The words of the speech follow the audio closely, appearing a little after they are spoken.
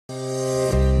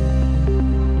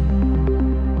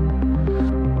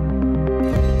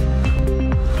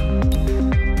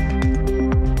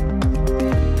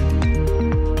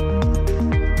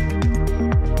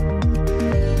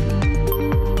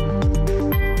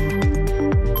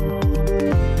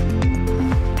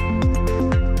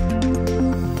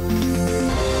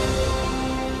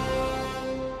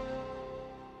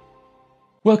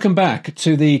Welcome back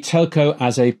to the Telco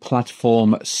as a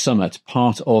Platform Summit,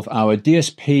 part of our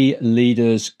DSP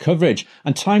Leaders coverage.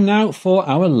 And time now for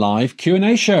our live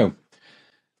Q&A show.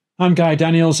 I'm Guy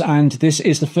Daniels, and this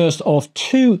is the first of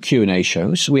two Q&A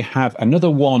shows. We have another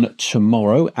one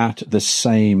tomorrow at the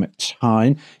same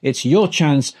time. It's your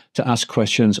chance to ask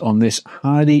questions on this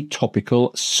highly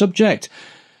topical subject.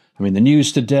 I mean, the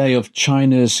news today of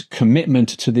China's commitment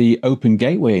to the Open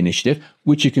Gateway Initiative,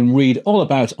 which you can read all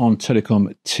about on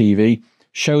TelecomTV,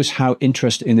 shows how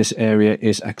interest in this area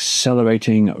is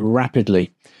accelerating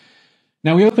rapidly.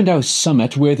 Now, we opened our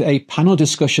summit with a panel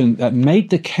discussion that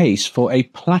made the case for a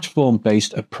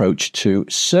platform-based approach to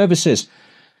services.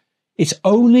 It's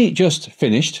only just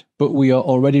finished, but we are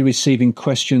already receiving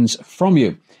questions from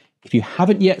you. If you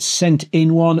haven't yet sent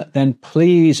in one, then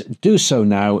please do so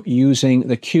now using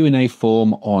the Q&A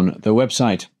form on the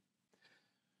website.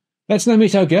 Let's now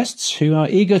meet our guests who are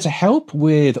eager to help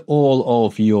with all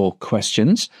of your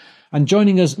questions. And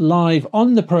joining us live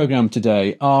on the programme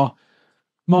today are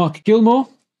Mark Gilmore,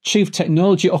 Chief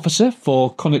Technology Officer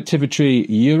for ConnectiviTree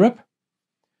Europe,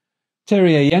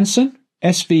 Terje Jensen,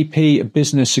 SVP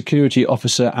Business Security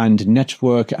Officer and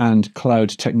Network and Cloud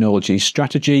Technology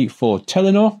Strategy for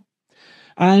Telenor,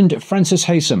 and Francis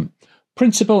Haysom,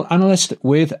 Principal Analyst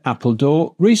with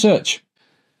Appledore Research.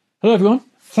 Hello, everyone.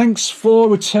 Thanks for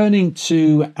returning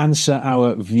to answer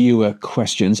our viewer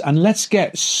questions. And let's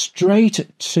get straight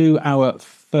to our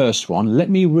first one. Let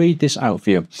me read this out for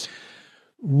you.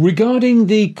 Regarding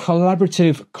the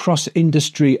collaborative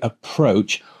cross-industry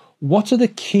approach, what are the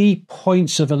key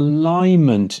points of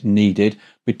alignment needed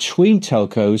between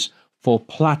telcos for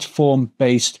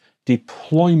platform-based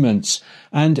deployments?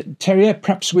 And Terje,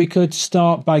 perhaps we could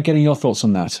start by getting your thoughts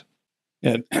on that.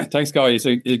 Yeah, thanks, Guy. It's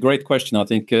a great question, I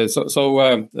think. As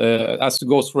it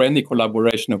goes for any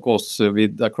collaboration, of course,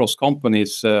 with across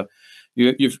companies,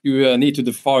 you need to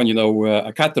define,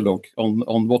 a catalog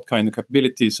on what kind of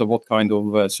capabilities or what kind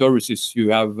of services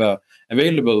you have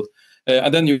available.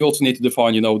 And then you also need to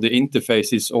define, the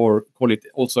interfaces, or call it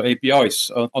also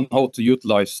APIs, on how to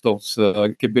utilize those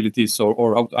capabilities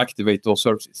or how to activate those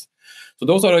services. So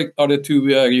those are the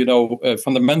two,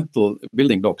 fundamental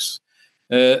building blocks.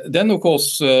 Then, of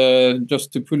course,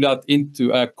 just to put that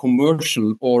into a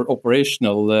commercial or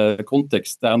operational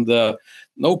context, and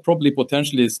now probably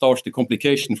potentially starts the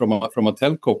complication from a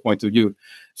telco point of view.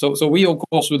 So we, of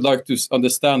course, would like to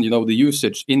understand, the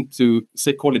usage into,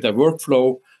 say, call it a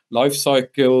workflow, life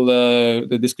cycle,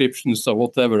 the descriptions or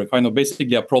whatever, kind of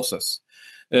basically a process.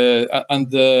 So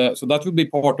that will be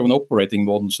part of an operating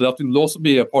model. So that will also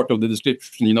be a part of the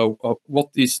description, of what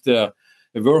is the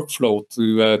workflow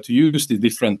to use the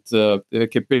different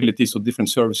capabilities of different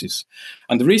services.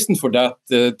 And the reason for that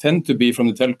tend to be from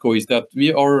the telco is that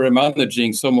we are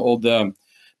managing some of the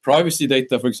privacy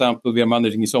data, for example. We are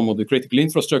managing some of the critical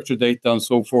infrastructure data and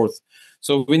so forth.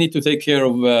 So we need to take care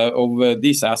of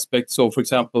these aspects. So, for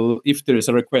example, if there is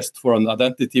a request for an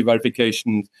identity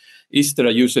verification, is there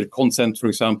a user consent, for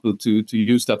example, to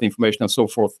use that information and so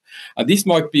forth? And this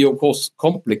might be, of course,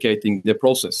 complicating the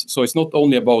process. So it's not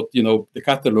only about, the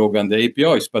catalog and the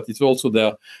APIs, but it's also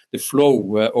the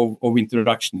flow of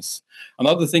interactions.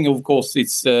 Another thing, of course,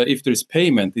 it's if there is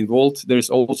payment involved,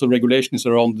 there's also regulations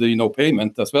around the,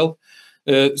 payment as well.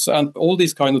 And all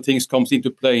these kind of things comes into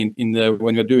play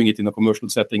when you're doing it in a commercial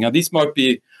setting. And this might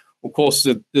be, of course,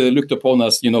 looked upon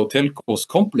as, telcos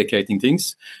complicating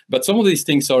things. But some of these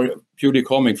things are purely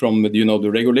coming from, the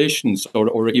regulations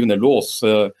or even the laws.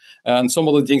 And some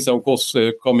of the things are, of course,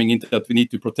 coming into that we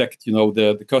need to protect,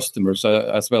 the customers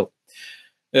as well.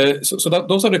 So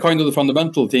those are the kind of the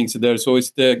fundamental things there. So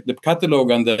it's the catalog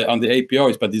and the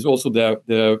APIs, but it's also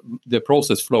the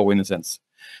process flow in a sense.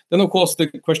 Then, of course, the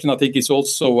question I think is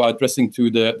also addressing to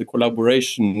the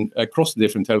collaboration across the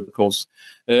different telcos.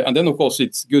 And then, of course,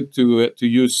 it's good to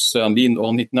use and lean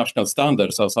on international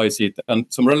standards, as I see it. And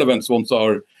some relevant ones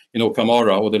are,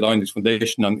 Camara or the Linux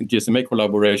Foundation and GSMA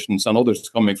collaborations, and others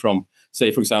coming from,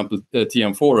 say, for example,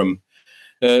 TM Forum.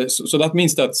 So that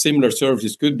means that similar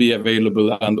services could be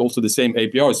available, and also the same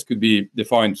APIs could be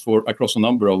defined for across a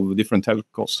number of different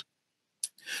telcos.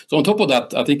 So on top of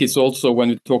that, I think it's also, when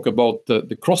we talk about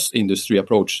the cross-industry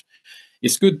approach,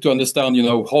 it's good to understand,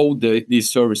 how these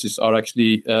services are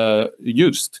actually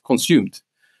consumed.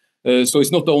 So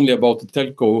it's not only about the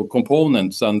telco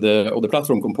components and or the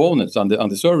platform components and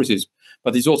the services,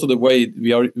 but it's also the way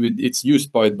it's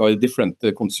used by different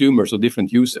consumers or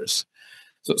different users.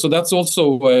 So that's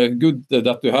also good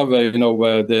that we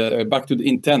have, back to the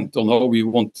intent on how we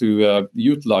want to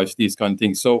utilize these kind of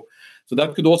things. So So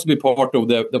that could also be part of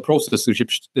the process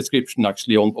description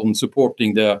actually on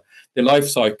supporting the life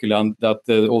cycle, and that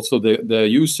also the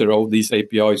user of these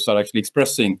APIs are actually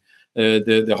expressing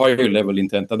the higher level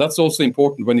intent. And that's also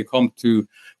important when you come to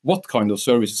what kind of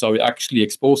services are we actually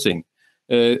exposing,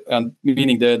 and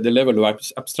meaning the level of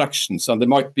abstractions. And there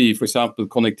might be, for example,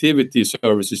 connectivity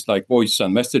services like voice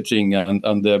and messaging and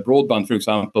broadband, for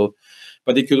example.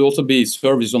 But it could also be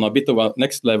services on a bit of a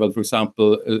next level, for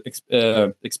example,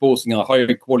 exposing a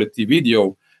higher quality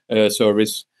video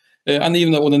service. And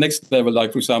even on the next level,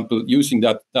 like, for example, using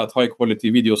that high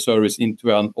quality video service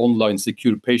into an online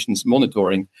secure patients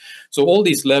monitoring. So all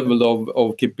these level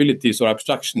of capabilities or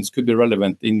abstractions could be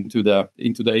relevant into the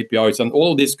APIs. And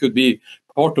all of this could be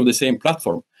part of the same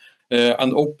platform.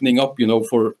 And opening up,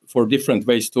 for different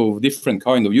ways to different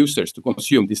kind of users to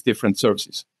consume these different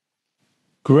services.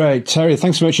 Great, Terry.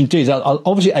 Thanks so much indeed.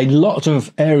 Obviously, a lot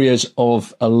of areas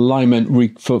of alignment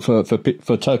for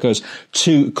telcos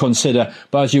to consider.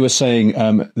 But as you were saying,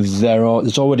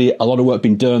 there's already a lot of work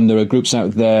being done. There are groups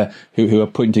out there who are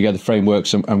putting together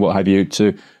frameworks and what have you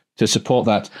to support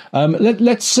that.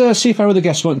 Let's see if our other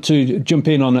guests want to jump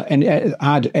in on and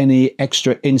add any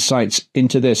extra insights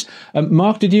into this.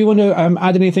 Mark, did you want to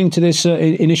add anything to this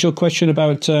initial question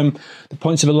about the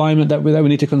points of alignment that we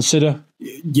need to consider?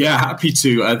 Yeah, happy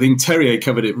to. I think Terry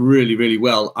covered it really, really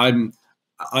well.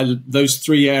 Those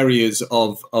three areas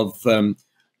of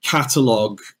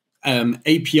catalog,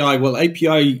 API. Well,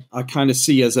 API I kind of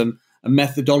see as a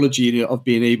methodology of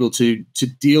being able to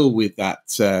deal with that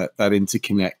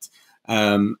interconnect,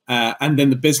 and then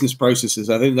the business processes.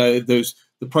 I think the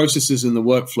processes and the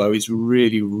workflow is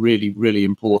really, really, really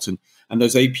important, and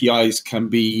those APIs can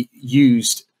be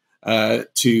used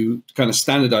to kind of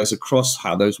standardize across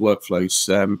how those workflows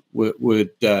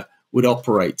would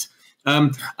operate. I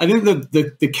think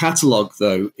the catalog,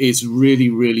 though, is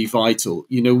really, really vital.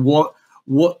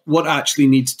 What actually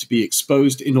needs to be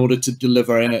exposed in order to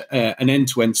deliver an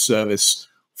end-to-end service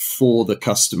for the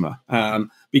customer,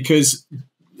 because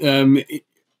in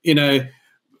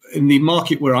the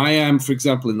market where I am, for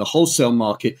example, in the wholesale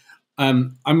market,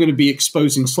 I'm going to be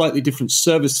exposing slightly different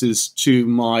services to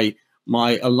my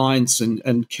alliance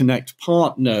and connect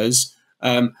partners,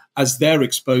 as they're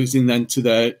exposing them to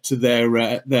their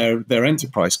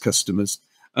enterprise customers.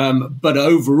 But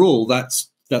overall, that's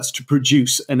to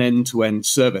produce an end-to-end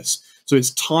service. So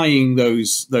it's tying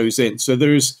those in. So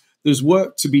there's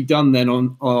work to be done then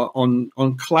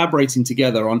on collaborating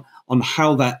together on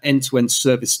how that end-to-end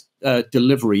service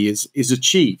delivery is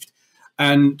achieved.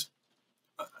 And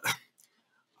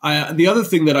the other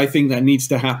thing that I think that needs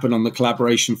to happen on the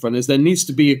collaboration front is there needs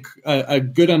to be a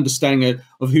good understanding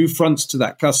of who fronts to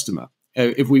that customer.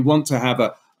 If we want to have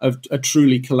a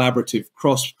truly collaborative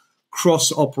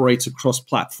cross-operator,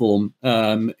 cross-platform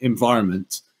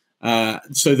environment,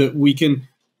 so that we can,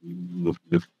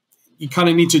 you kind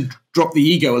of need to drop the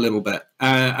ego a little bit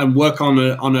and work on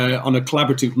a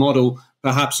collaborative model,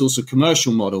 perhaps also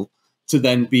commercial model, to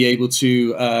then be able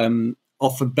to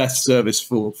offer best service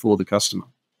for the customer.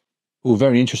 Oh,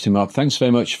 very interesting, Mark. Thanks very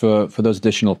much for those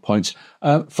additional points.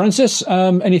 Francis,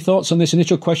 any thoughts on this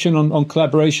initial question on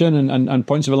collaboration and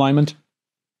points of alignment?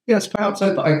 Yes, perhaps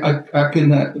I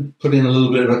can put in a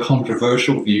little bit of a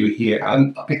controversial view here.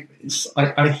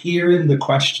 I hear in the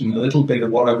question a little bit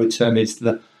of what I would term is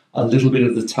a little bit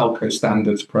of the telco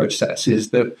standards process,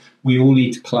 is that we all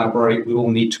need to collaborate, we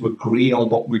all need to agree on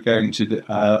what we're going to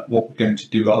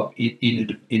do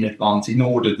in advance in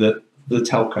order that the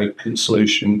telco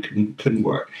solution can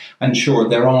work. And sure,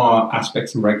 there are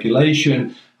aspects of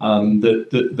regulation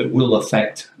that will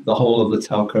affect the whole of the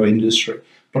telco industry.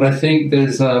 But I think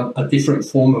there's a different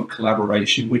form of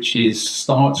collaboration, which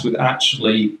starts with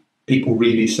actually people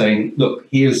really saying, look,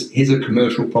 here's a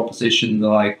commercial proposition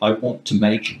that I want to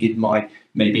make in my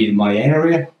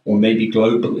area or maybe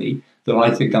globally that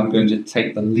I think I'm going to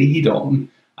take the lead on.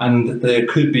 And there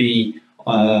could be,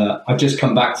 I've just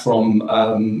come back from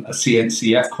a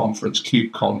CNCF conference,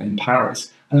 CubeCon in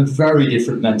Paris, and a very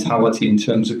different mentality in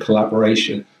terms of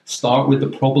collaboration. Start with the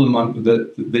problem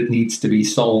that needs to be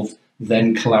solved,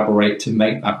 then collaborate to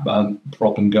make that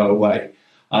problem go away.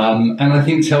 And I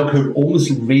think telco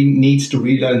almost needs to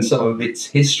relearn some of its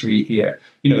history here.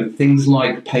 Things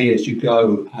like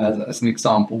pay-as-you-go, as an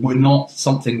example, were not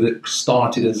something that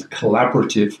started as a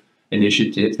collaborative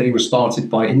initiative. They were started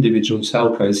by individual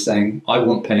telcos saying, I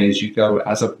want pay-as-you-go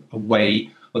as a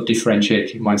way of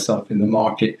differentiating myself in the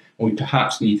market. And we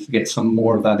perhaps need to get some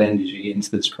more of that energy into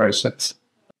this process.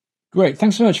 Great.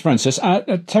 Thanks so much, Francis.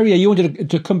 Terry, you wanted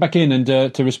to come back in and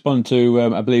to respond to,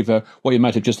 I believe, what you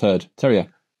might have just heard. Terry.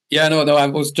 Yeah, no, I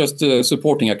was just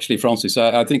supporting actually Francis.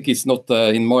 I think it's not,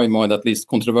 in my mind at least,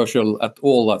 controversial at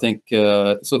all. I think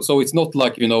so it's not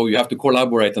like, you have to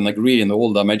collaborate and agree in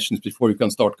all dimensions before you can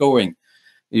start going.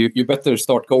 You better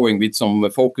start going with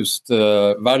some focused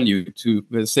value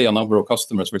to, say, a number of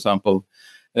customers, for example.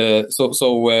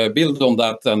 So build on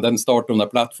that and then start on a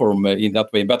platform in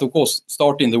that way. But of course,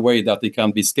 start in the way that it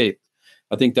can be scaled.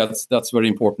 I think that's very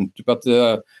important. But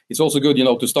it's also good,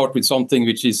 to start with something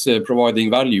which is providing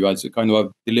value, as kind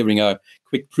of delivering a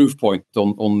quick proof point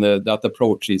on that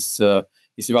approach is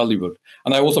valuable.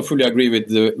 And I also fully agree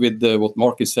with what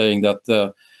Mark is saying,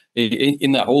 that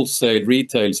in a wholesale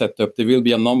retail setup, there will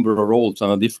be a number of roles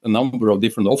and a number of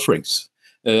different offerings.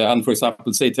 And for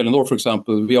example, say Telenor, for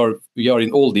example, we are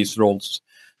in all these roles.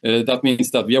 That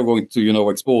means that we are going to,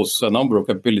 expose a number of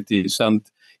capabilities, and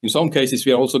in some cases,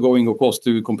 we are also going, of course,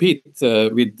 to compete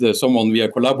with someone we are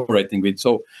collaborating with.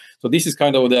 So this is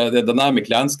kind of the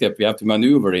dynamic landscape we have to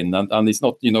maneuver in, and it's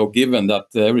not, given that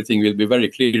everything will be very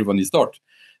clear when we start.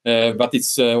 But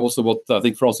it's also what I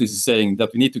think Francis is saying,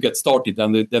 that we need to get started,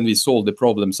 and then we solve the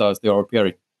problems as they are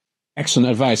appearing.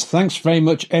 Excellent advice. Thanks very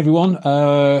much, everyone.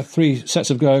 3 sets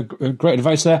of great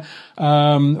advice there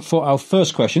for our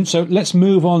first question. So let's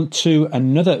move on to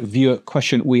another viewer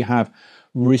question we have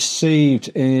received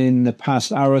in the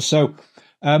past hour or so.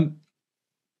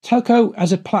 Telco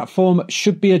as a platform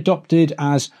should be adopted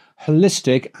as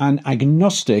holistic and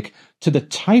agnostic to the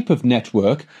type of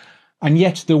network, and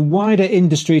yet the wider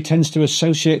industry tends to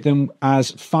associate them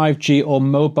as 5G or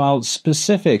mobile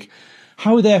specific.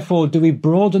 How, therefore, do we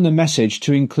broaden the message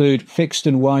to include fixed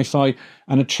and Wi-Fi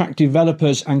and attract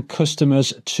developers and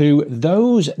customers to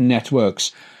those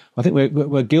networks? I think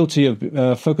we're guilty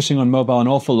of focusing on mobile an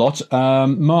awful lot.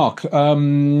 Mark,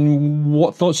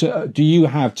 what thoughts do you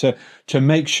have to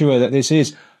make sure that this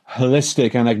is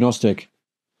holistic and agnostic?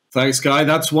 Thanks, Guy.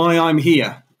 That's why I'm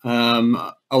here.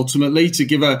 Ultimately, to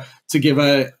give a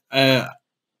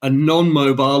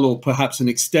non-mobile or perhaps an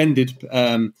extended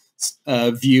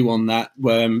view on that,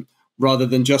 rather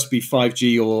than just be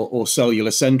 5G or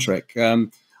cellular centric.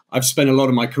 I've spent a lot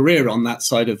of my career on that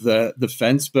side of the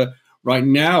fence, but right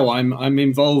now I'm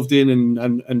involved in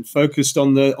and focused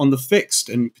on the fixed,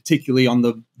 and particularly on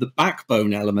the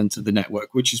backbone element of the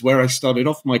network, which is where I started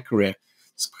off my career.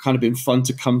 It's kind of been fun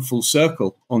to come full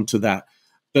circle onto that.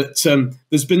 But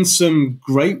there's been some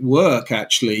great work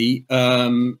actually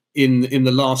in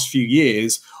the last few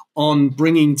years on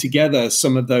bringing together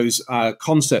some of those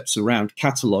concepts around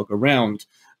catalog, around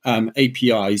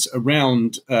APIs,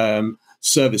 around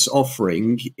service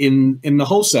offering in the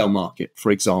wholesale market,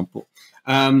 for example.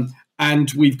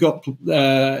 And we've got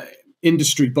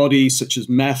industry bodies such as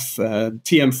MEF,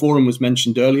 TM Forum was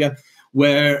mentioned earlier,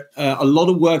 where a lot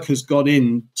of work has got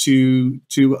in to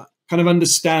kind of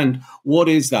understand what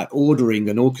is that ordering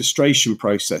and orchestration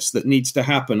process that needs to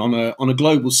happen on a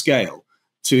global scale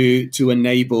to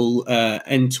enable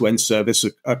end-to-end service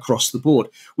across the board,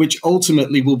 which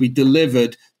ultimately will be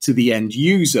delivered to the end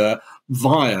user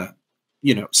via,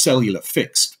 cellular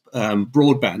fixed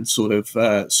broadband sort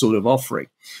of offering.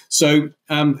 So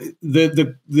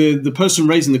the person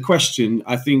raising the question,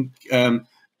 I think,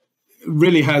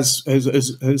 really has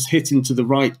hit into the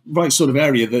right sort of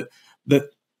area, that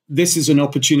this is an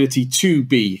opportunity to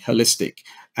be holistic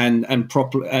and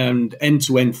proper and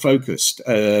end-to-end focused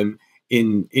in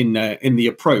the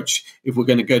approach. If we're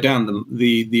going to go down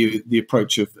the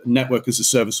approach of network as a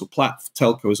service or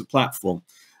telco as a platform,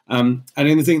 and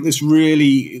I think this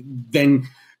really then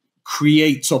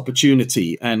creates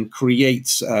opportunity and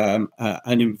creates an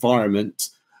environment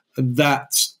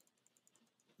that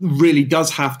really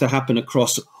does have to happen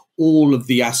across all of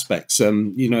the aspects.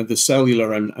 The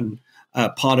cellular and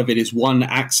part of it is one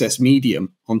access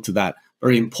medium onto that,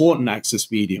 very important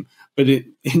access medium. But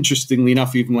interestingly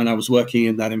enough, even when I was working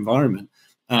in that environment,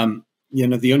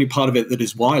 the only part of it that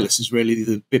is wireless is really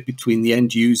the bit between the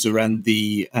end user and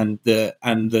the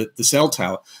cell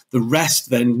tower. The rest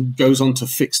then goes on to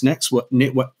fixed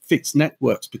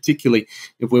networks, particularly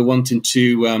if we're wanting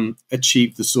to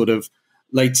achieve the sort of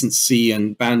latency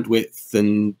and bandwidth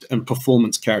and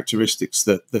performance characteristics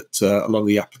that a lot of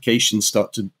the applications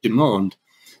start to demand.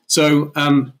 So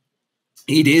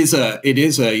it is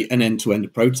an end-to-end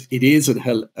approach. It is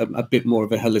a bit more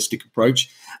of a holistic approach,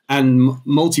 and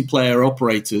multiplayer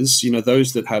operators,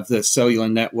 those that have their cellular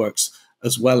networks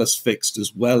as well as fixed,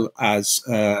 as well as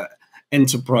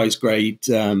enterprise-grade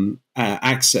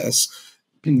access.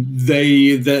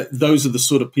 Those are the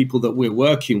sort of people that we're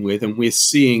working with, and we're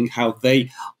seeing how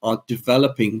they are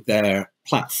developing their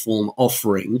platform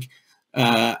offering,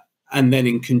 and then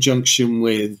in conjunction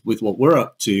with what we're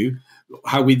up to,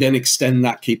 how we then extend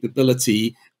that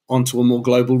capability onto a more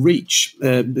global reach.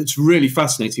 It's really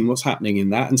fascinating what's happening in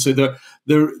that. And so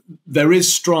there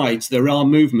is strides, there are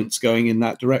movements going in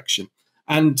that direction.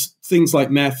 And things like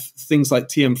MEF, things like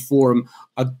TM Forum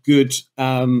are good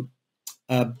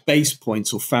base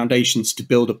points or foundations to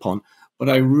build upon. But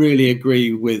I really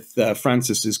agree with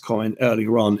Francis's comment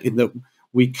earlier on in that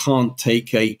we can't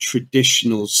take a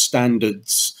traditional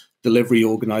standards delivery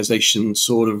organization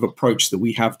sort of approach that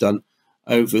we have done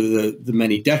over the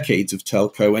many decades of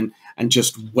telco and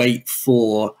just wait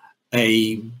for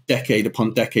a decade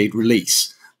upon decade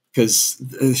release, because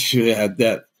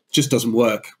that just doesn't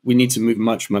work. We need to move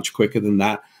much, much quicker than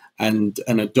that and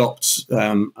adopt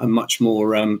a much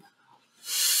more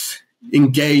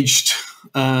engaged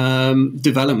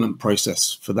development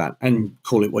process for that, and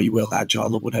call it what you will,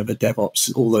 agile or whatever,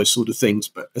 DevOps, all those sort of things.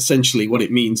 But essentially what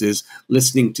it means is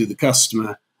listening to the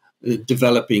customer,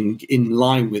 developing in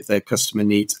line with their customer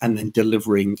needs, and then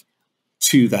delivering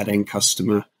to that end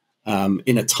customer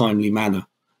in a timely manner,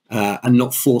 and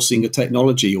not forcing a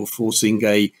technology or forcing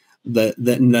the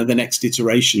next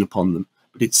iteration upon them.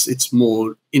 But it's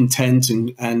more intent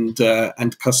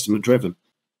and customer driven.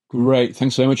 Great.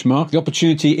 Thanks so much, Mark. The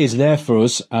opportunity is there for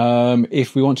us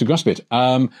if we want to grasp it.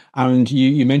 And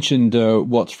you mentioned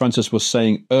what Francis was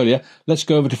saying earlier. Let's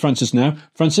go over to Francis now.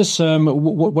 Francis,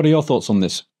 what are your thoughts on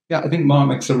this? Yeah, I think Mark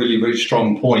makes a really, really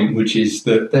strong point, which is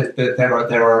that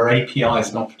there are APIs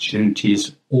and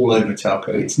opportunities all over telco.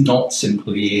 It's not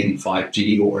simply in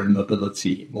 5G or in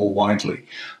mobility more widely.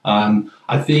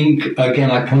 I think,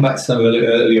 again, I come back to some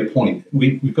earlier point.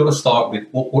 We've got to start with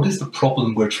what is the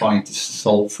problem we're trying to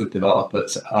solve for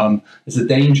developers? There's a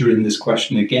danger in this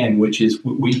question, again, which is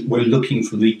we're looking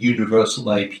for the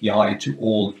universal API to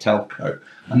all of telco.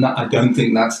 And I don't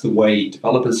think that's the way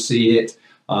developers see it.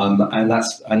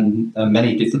 And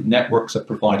many different networks are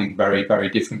providing very, very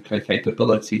different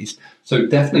capabilities. So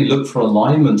definitely look for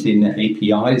alignment in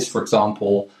APIs. For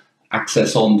example,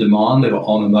 access on demand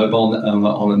on a mobile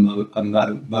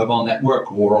network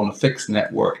or on a fixed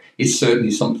network is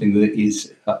certainly something that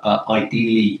is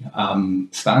ideally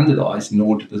standardized in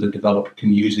order that a developer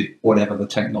can use it, whatever the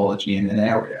technology in an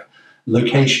area.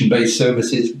 Location-based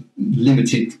services,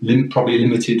 probably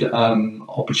limited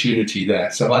opportunity there.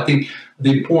 So I think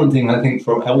the important thing,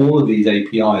 for all of these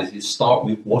APIs is start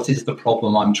with what is the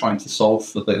problem I'm trying to solve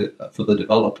for the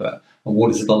developer, and what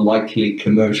is the likely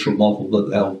commercial model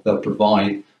that they'll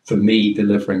provide for me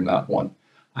delivering that one.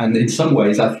 And in some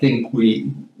ways, I think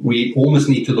we almost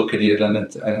need to look at it in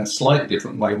a slightly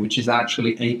different way, which is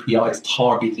actually APIs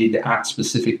targeted at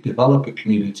specific developer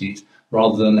communities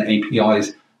rather than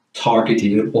APIs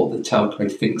targeted at what the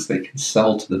telco thinks they can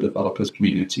sell to the developers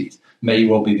communities. May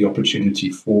well be the opportunity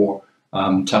for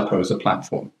telco as a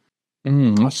platform.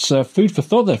 That's food for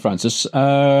thought there, Francis.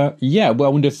 Well, I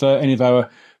wonder if any of our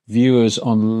viewers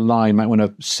online might want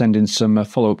to send in some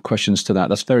follow-up questions to that.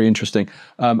 That's very interesting,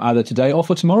 either today or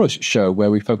for tomorrow's show,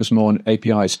 where we focus more on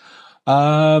APIs.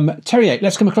 Terry,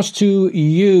 let's come across to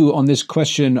you on this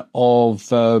question of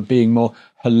being more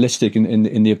holistic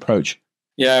in the approach.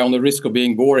 Yeah, on the risk of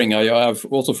being boring, I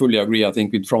also fully agree, I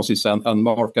think, with Francis and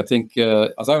Mark. I think,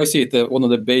 as I see it, one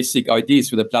of the basic ideas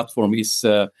with the platform is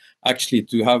actually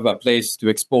to have a place to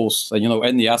expose,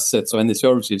 any assets or any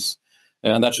services,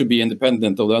 and that should be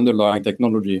independent of the underlying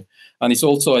technology. And it's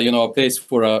also, a place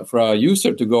for a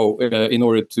user to go in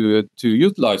order to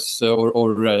utilize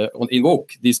or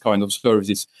invoke these kind of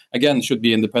services. Again, should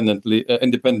be independent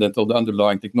of the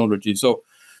underlying technology. So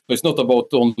it's not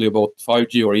only about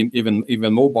 5G or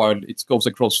even mobile. It goes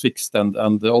across fixed and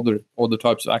the other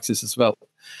types of access as well.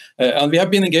 And we have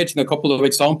been engaged in a couple of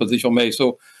examples, if I may.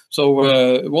 So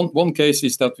one case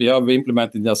is that we have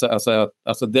implemented as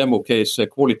a demo case,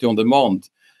 quality on demand,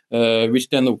 which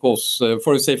then, of course,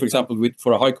 for example,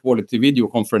 for a high quality video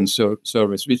conference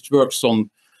service, which works on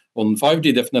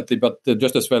 5G definitely, but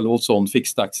just as well also on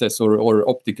fixed access or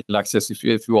optical access if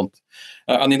you want.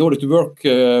 And in order to work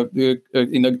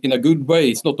in a good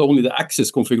way, it's not only the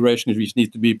access configuration which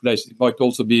needs to be placed, it might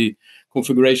also be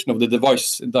configuration of the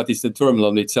device, that is the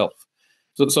terminal itself.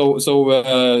 So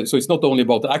it's not only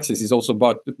about the access, it's also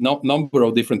about number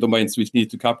of different domains which need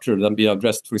to capture and be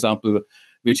addressed, for example,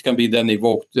 which can be then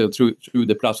evoked through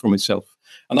the platform itself.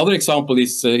 Another example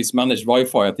is managed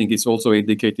Wi-Fi. I think it's also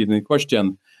indicated in the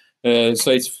question.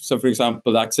 So for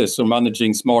example, access or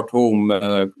managing smart home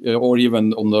or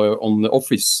even on the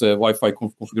office Wi-Fi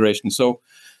configuration. So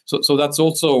that's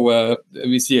also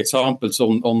we see examples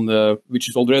on which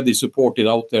is already supported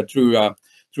out there through a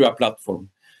platform.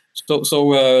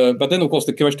 So but then of course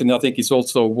the question I think is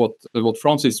also what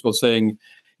Francis was saying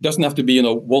doesn't have to be,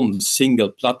 one single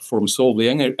platform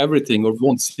solving everything, or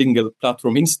one single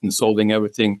platform instance solving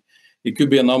everything. It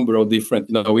could be a number of different,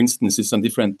 instances and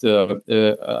different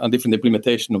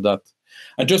implementation of that.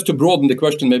 And just to broaden the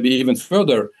question maybe even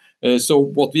further, so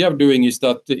what we are doing is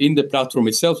that in the platform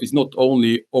itself is not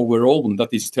only our own, that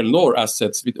is Telenor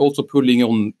assets, but also pulling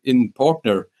on in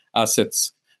partner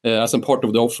assets as a part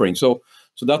of the offering. So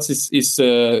that is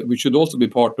we should also be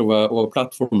part of a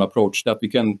platform approach that we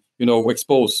can,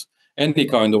 expose any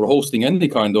kind of hosting, any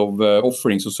kind of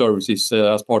offerings or services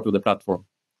as part of the platform.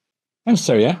 Thanks,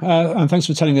 Terje, and thanks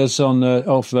for telling us of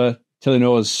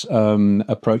Telenor's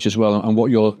approach as well, and what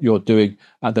you're doing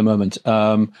at the moment.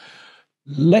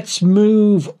 Let's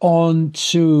move on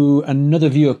to another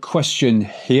viewer question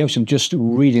here, which I'm just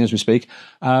reading as we speak.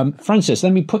 Francis,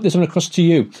 let me put this one across to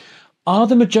you. Are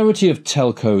the majority of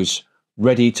telcos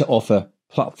ready to offer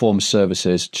platform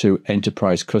services to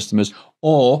enterprise customers,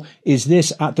 or is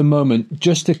this at the moment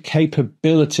just a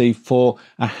capability for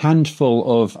a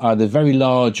handful of either very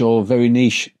large or very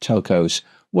niche telcos?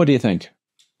 What do you think?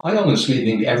 I honestly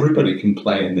think everybody can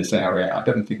play in this area. I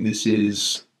don't think this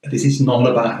is not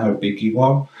about how big you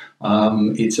are.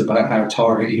 It's about how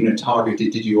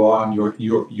targeted you are and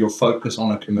your focus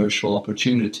on a commercial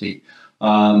opportunity.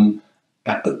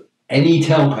 Any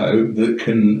telco that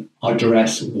can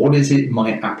address what is it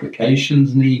my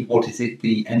applications need, what is it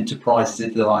the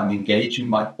enterprises that I'm engaging,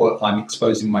 what I'm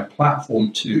exposing my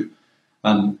platform to,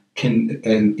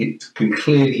 it can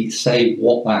clearly say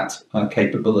what that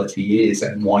capability is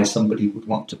and why somebody would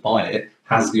want to buy it,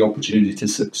 has the opportunity to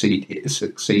succeed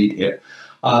here.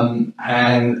 And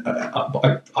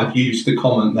I've used the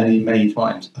comment many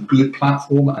times. A good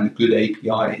platform and a good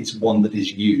API is one that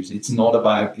is used. It's not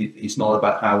about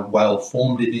how well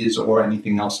formed it is or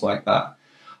anything else like that.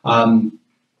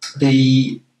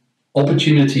 The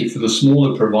opportunity for the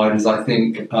smaller providers, I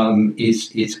think,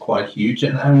 is quite huge,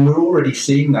 and we're already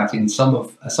seeing that in some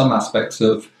aspects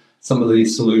of some of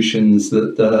these solutions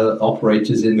that the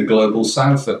operators in the global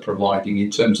south are providing in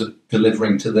terms of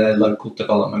delivering to their local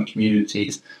development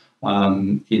communities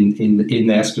in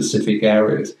their specific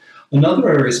areas. Another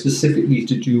area specifically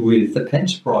to do with the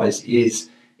enterprise is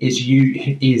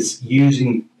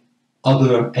using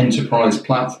other enterprise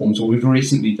platforms. Well, we've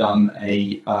recently done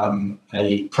a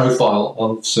profile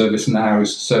of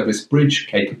ServiceNow's Service Bridge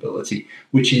capability,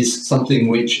 which is something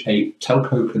which a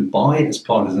telco can buy as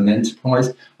part of an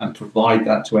enterprise and provide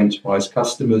that to enterprise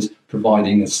customers,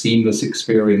 providing a seamless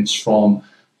experience from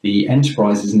the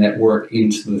enterprise's network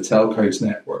into the telco's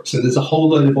network. So there's a whole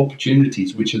load of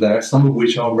opportunities which are there, some of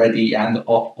which are ready and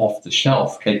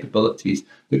off-the-shelf capabilities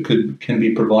that can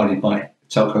be provided by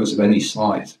telcos of any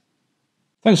size.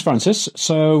 Thanks, Francis.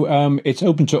 So it's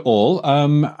open to all.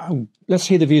 Let's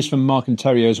hear the views from Mark and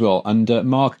Terje as well. And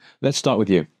Mark, let's start with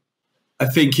you. I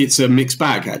think it's a mixed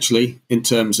bag, actually, in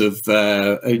terms of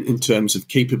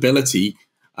capability.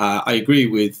 I agree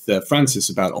with Francis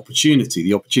about opportunity.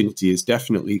 The opportunity is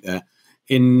definitely there.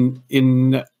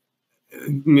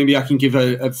 Maybe I can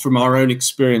give from our own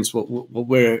experience what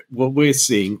we're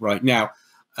seeing right now.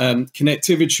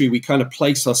 ConnectiviTree, we kind of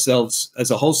place ourselves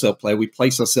as a wholesale player. We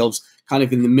place ourselves kind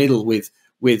of in the middle with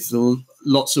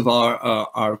lots of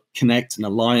our Connect and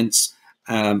Alliance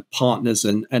partners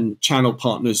and channel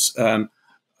partners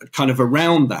kind of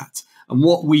around that. And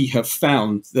what we have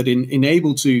found that in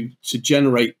able to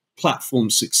generate platform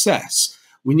success,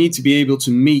 we need to be able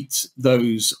to meet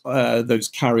those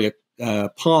carrier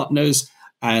partners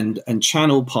and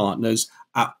channel partners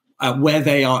at where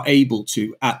they are able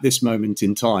to at this moment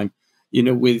in time.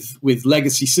 With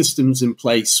legacy systems in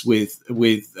place, with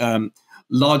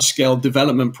large-scale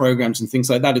development programs and things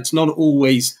like that, it's not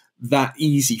always that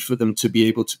easy for them to be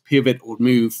able to pivot or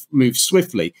move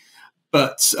swiftly.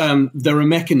 But there are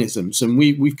mechanisms, and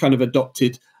we've kind of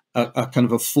adopted a kind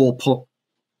of a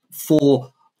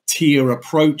four-tier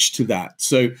approach to that.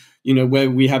 So, where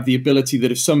we have the ability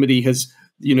that if somebody has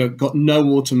got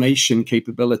no automation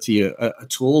capability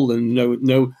at all and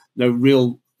no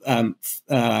real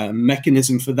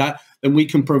mechanism for that, then we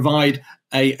can provide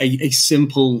a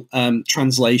simple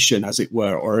translation, as it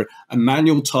were, or a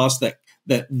manual task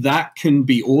that can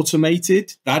be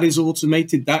automated. That is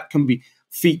automated. That can be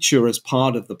feature as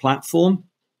part of the platform,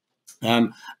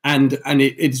 and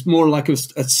it's more like a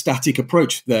static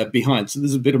approach there behind. So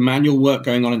there's a bit of manual work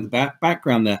going on in the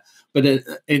background there, but it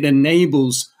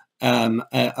enables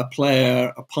a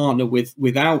partner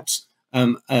without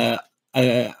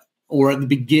or at the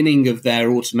beginning of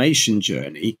their automation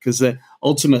journey, because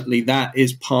ultimately that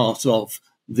is part of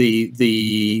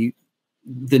the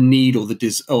the need or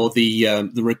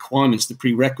the requirements, the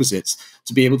prerequisites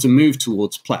to be able to move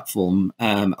towards a platform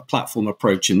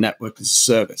approach and network as a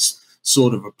service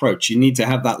sort of approach. You need to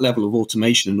have that level of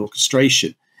automation and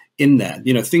orchestration in there.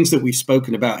 You know, things that we've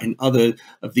spoken about in other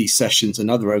of these sessions and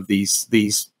other of these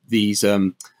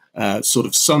sort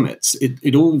of summits.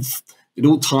 It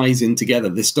all ties in together.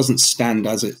 This doesn't stand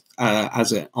as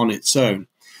it on its own.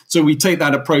 So we take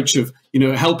that approach of, you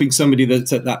know, helping somebody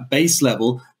that's at that base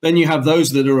level. Then you have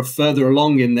those that are further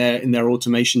along in their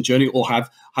automation journey or have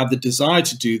the desire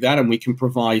to do that, and we can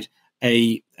provide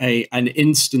an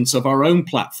instance of our own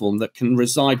platform that can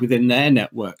reside within their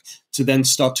network to then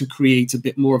start to create a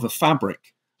bit more of a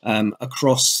fabric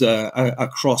across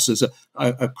as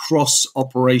a cross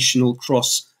operational,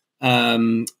 cross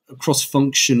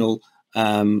functional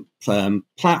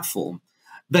platform.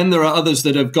 Then there are others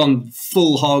that have gone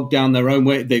full hog down their own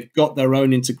way. They've got their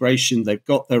own integration. They've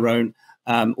got their own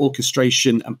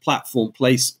orchestration and platform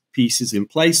pieces in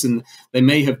place. And they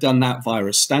may have done that via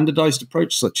a standardized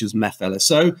approach, such as MEF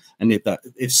LSO. And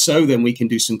if so, then we can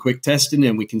do some quick testing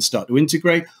and we can start to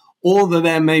integrate. Or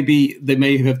they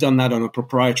may have done that on a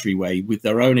proprietary way with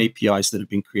their own APIs that have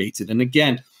been created. And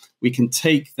again, we can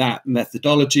take that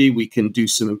methodology, we can do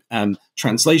some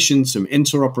translation, some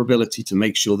interoperability to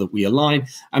make sure that we align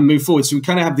and move forward. So we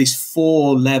kind of have these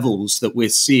 4 levels that we're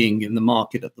seeing in the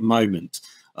market at the moment,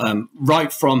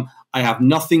 right from I have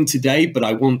nothing today, but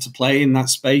I want to play in that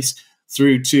space,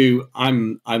 through to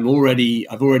I've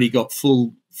already got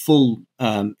full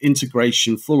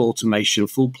integration, full automation,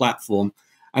 full platform.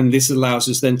 And this allows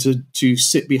us then to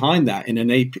sit behind that in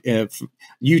an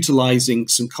utilizing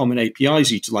some common APIs,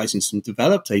 utilizing some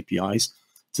developed APIs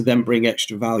to then bring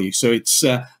extra value. So it's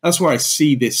that's where I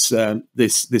see the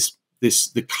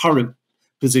current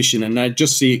position, and I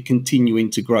just see it continuing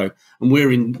to grow. And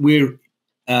we're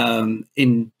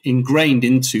ingrained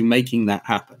into making that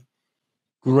happen.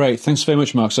 Great, thanks very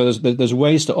much, Mark. So there's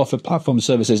ways to offer platform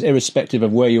services irrespective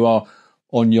of where you are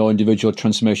on your individual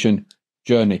transformation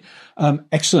journey.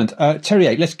 Excellent.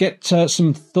 Terry, let's get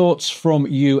some thoughts from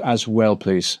you as well,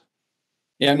 please.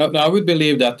 Yeah, no, I would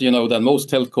believe that, that most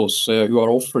telcos who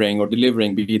are offering or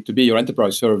delivering B2B or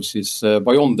enterprise services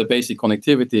beyond the basic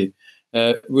connectivity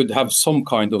would have some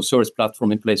kind of service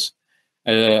platform in place.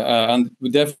 And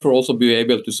would therefore also be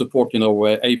able to support,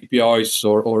 APIs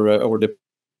or the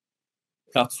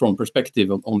platform perspective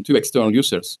on to external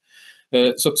users.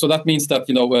 So that means that,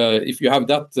 if you have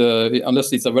that,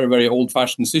 unless it's a very, very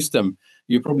old-fashioned system,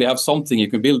 you probably have something you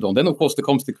can build on. Then, of course, there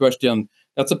comes the question,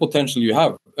 that's a potential you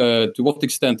have. To what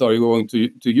extent are you going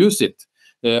to use it?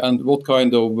 And what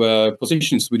kind of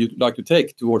positions would you like to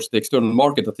take towards the external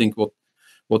market? I think what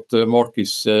Mark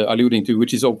is alluding to,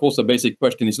 which is, of course, a basic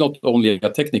question. It's not only a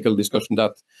technical discussion,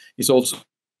 that is also,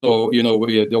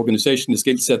 the organization, the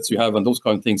skill sets you have and those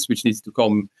kind of things, which needs to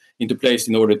come into place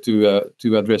in order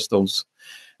to address those.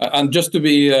 And just to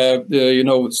be,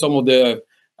 some of the,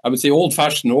 I would say,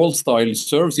 old-fashioned, old-style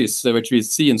services which we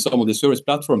see in some of the service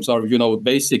platforms are,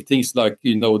 basic things like,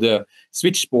 the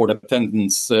switchboard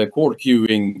attendance, core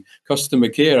queuing, customer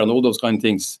care, and all those kind of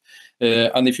things.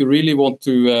 And if you really want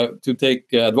to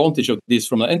take advantage of this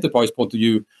from an enterprise point of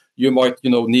view, you might,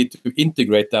 need to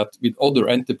integrate that with other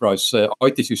enterprise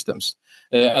IT systems,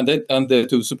 and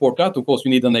to support that, of course, you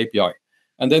need an API,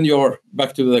 and then you're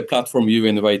back to the platform view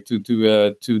in a way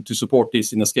to support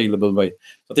this in a scalable way.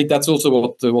 I think that's also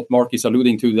what Mark is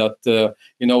alluding to, that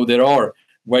there are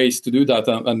ways to do that,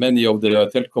 and many of the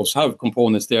telcos have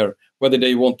components there. Whether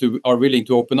they are willing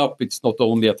to open up, it's not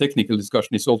only a technical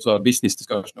discussion; it's also a business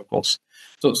discussion, of course.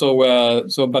 But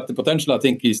the potential, I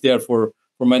think, is there for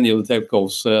many of the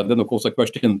telcos. Then, of course, a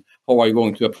question: how are you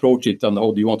going to approach it, and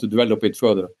how do you want to develop it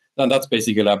further? And that's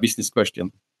basically a business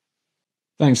question.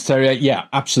 Thanks, Terry. Yeah,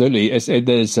 absolutely.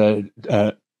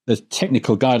 There's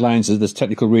technical guidelines, there's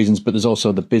technical reasons, but there's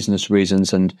also the business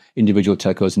reasons, and individual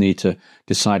telcos need to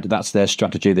decide that that's their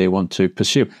strategy they want to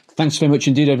pursue. Thanks very much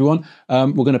indeed, everyone.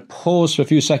 We're going to pause for a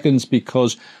few seconds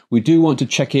because we do want to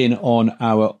check in on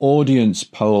our audience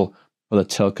poll for the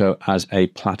Telco as a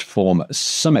Platform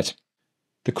Summit.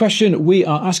 The question we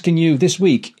are asking you this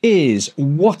week is,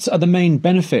 what are the main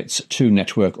benefits to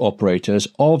network operators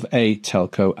of a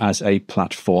telco as a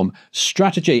platform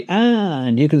strategy?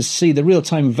 And you can see the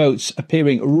real-time votes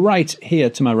appearing right here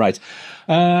to my right.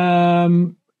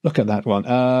 Look at that one.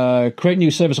 Create new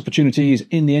service opportunities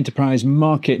in the enterprise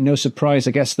market. No surprise,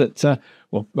 I guess, that,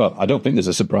 well, I don't think there's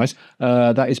a surprise.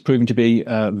 That is proving to be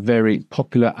a very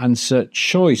popular answer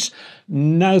choice.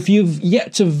 Now, if you've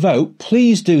yet to vote,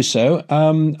 please do so.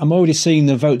 I'm already seeing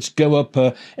the votes go up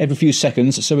every few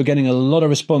seconds, so we're getting a lot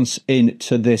of response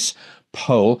into this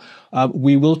poll.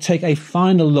 We will take a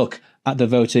final look at the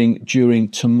voting during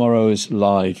tomorrow's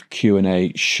live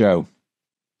Q&A show.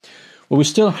 Well, we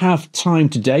still have time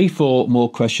today for more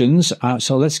questions,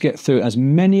 so let's get through as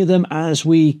many of them as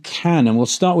we can, and we'll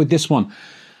start with this one.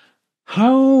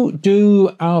 How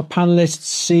do our panelists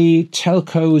see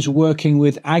telcos working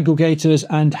with aggregators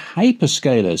and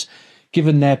hyperscalers,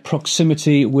 given their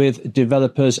proximity with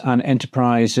developers and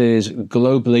enterprises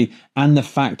globally, and the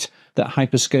fact that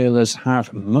hyperscalers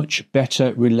have much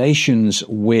better relations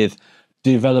with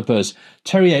developers?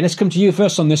 Terje, let's come to you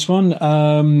first on this one.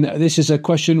 This is a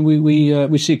question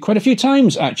we see quite a few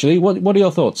times, actually. What are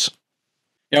your thoughts?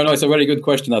 Yeah, no, it's a very good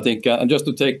question, I think. And just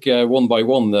to take one by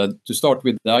one, to start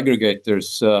with the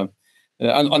aggregators,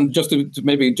 and just to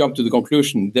maybe jump to the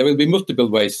conclusion, there will be multiple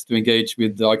ways to engage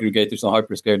with the aggregators and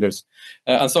hyperscalers.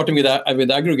 And starting with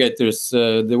aggregators,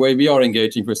 the way we are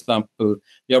engaging, for example,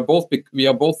 we are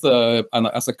both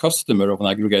as a customer of an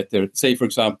aggregator. Say, for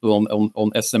example,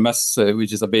 on SMS,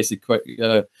 which is a basic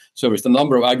service. The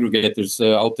number of aggregators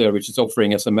out there which is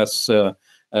offering SMS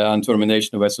and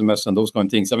termination of SMS and those kind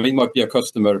of things. I mean, we might be a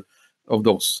customer of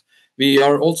those. We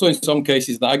are also, in some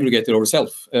cases, an aggregator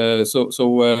ourselves.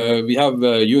 So we have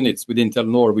units within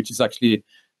Telenor, which is actually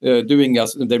doing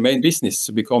as their main business,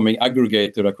 becoming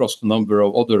aggregator across a number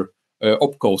of other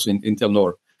opcos in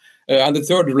Telenor. And the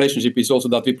third relationship is also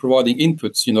that we're providing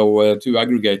inputs, to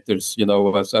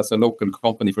aggregators, as a local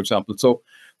company, for example. So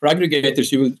for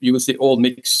aggregators, you will see all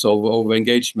mix of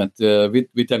engagement with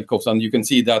telcos, and you can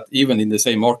see that even in the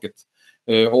same market,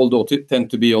 although tend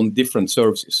to be on different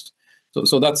services.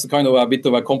 So that's kind of a bit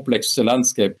of a complex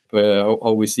landscape,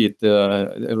 how we see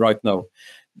it right now.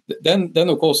 Then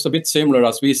of course, a bit similar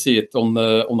as we see it on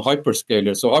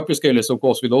hyperscalers. So hyperscalers, of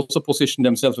course, will also position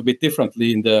themselves a bit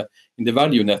differently in the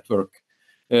value network.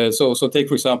 So take,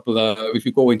 for example, if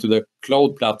you go into the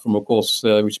cloud platform, of course,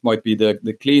 which might be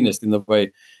the cleanest in a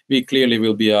way, we clearly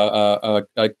will be a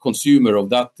consumer of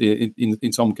that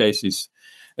in some cases.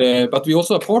 But we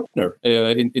also a partner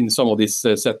in some of these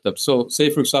setups. So say,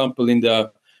 for example, in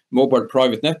the mobile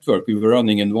private network we were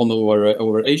running in one of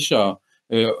our Asia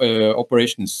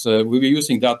operations, we were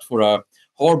using that for a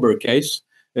harbor case.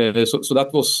 So that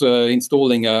was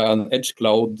installing an edge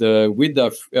cloud with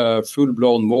a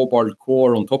full-blown mobile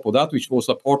core on top of that, which was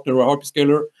a partner or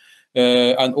hyperscaler,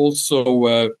 and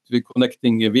also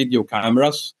connecting video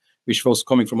cameras, which was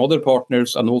coming from other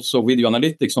partners, and also video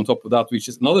analytics on top of that, which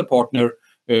is another partner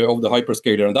of the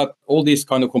hyperscaler. And that all these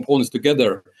kind of components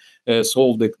together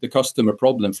solve the customer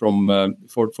problem for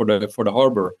the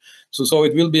harbor. So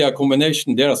it will be a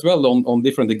combination there as well on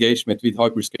different engagement with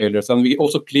hyperscalers. And we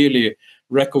also clearly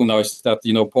recognize that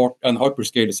port and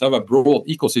hyperscalers have a broad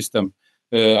ecosystem,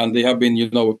 and they have been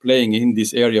playing in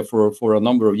this area for a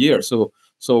number of years.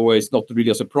 So it's not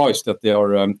really a surprise that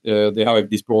they have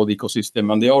this broad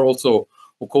ecosystem, and they are also,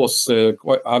 of course,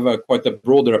 have quite a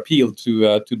broader appeal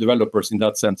to developers in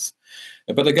that sense.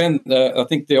 But again, I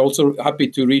think they're also happy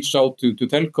to reach out to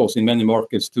telcos in many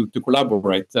markets to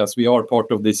collaborate, as we are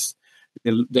part of this,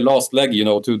 the last leg,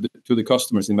 to the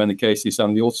customers in many cases,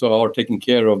 and we also are taking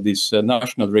care of these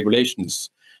national regulations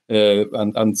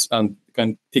and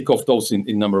can tick off those in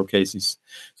a number of cases.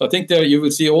 So I think there you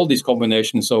will see all these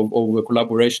combinations of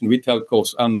collaboration with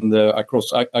telcos and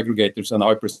across aggregators and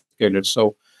hyperscalers.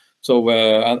 So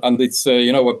and it's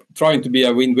trying to be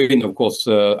a win-win, of course,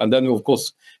 and then of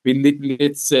course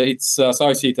it's as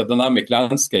I see it, a dynamic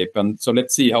landscape, and so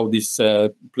let's see how this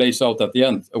plays out at the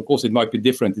end. Of course, it might be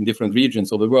different in different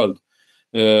regions of the world,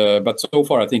 but so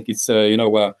far I think it's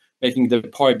making the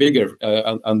pie bigger,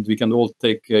 and we can all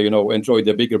take enjoy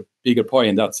the bigger pie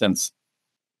in that sense.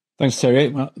 Thanks,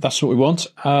 Terje. Well, that's what we want,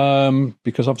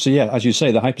 because obviously, yeah, as you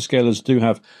say, the hyperscalers do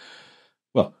have.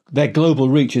 Well, their global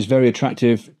reach is very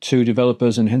attractive to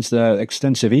developers, and hence their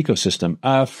extensive ecosystem.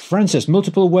 Francis,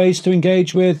 multiple ways to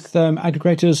engage with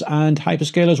aggregators and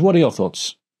hyperscalers. What are your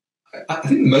thoughts? I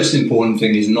think the most important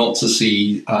thing is not to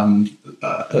see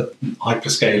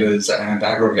hyperscalers and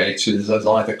aggregators as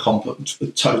either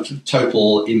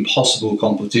total impossible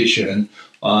competition,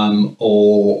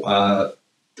 or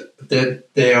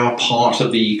they are part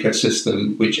of the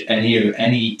ecosystem which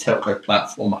any telco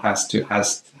platform has to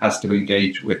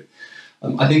engage with.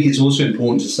 I think it's also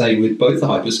important to say with both the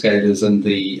hyperscalers and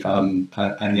the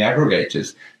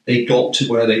aggregators, they got to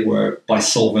where they were by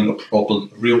solving a problem,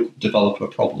 a real developer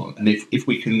problem. And if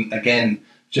we can again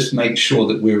just make sure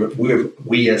that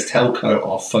we as telco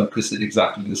are focused at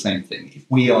exactly the same thing. If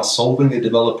we are solving a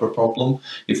developer problem,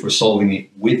 if we're solving it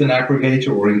with an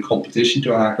aggregator or in competition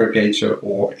to an aggregator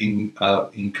or in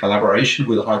collaboration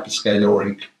with a hyperscaler or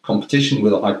in competition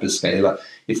with a hyperscaler,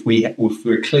 if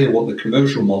we're clear what the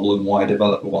commercial model and why a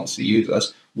developer wants to use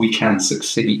us, we can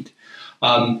succeed.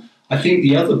 I think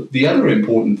the other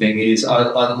important thing is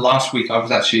last week I was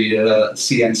actually at a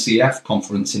CNCF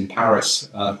conference in Paris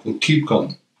called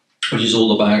KubeCon, which is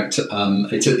all about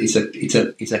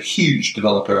it's a huge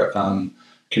developer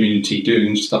community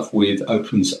doing stuff with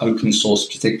open source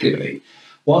particularly.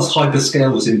 Whilst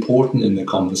hyperscale was important in the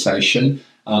conversation,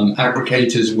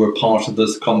 aggregators were part of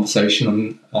this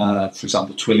conversation. For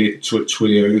example,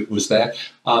 Twilio was there.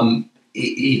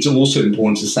 It's also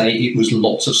important to say it was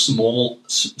lots of small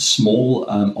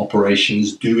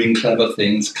operations doing clever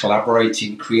things,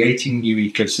 collaborating, creating new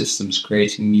ecosystems,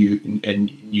 creating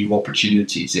new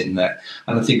opportunities in there.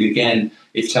 And I think again,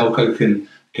 if telco can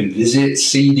visit,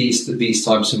 see these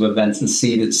types of events, and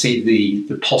see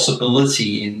the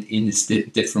possibility in this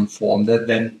different form,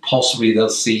 then possibly they'll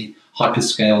see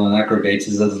hyperscale and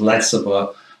aggregators as less of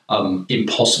a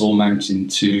impossible mountain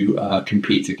to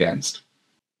compete against.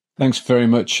 Thanks very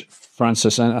much,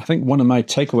 Francis. And I think one of my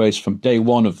takeaways from day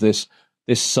one of this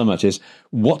summit is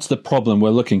what's the problem we're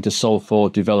looking to solve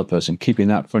for developers and keeping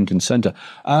that front and center.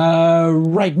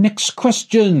 Right, next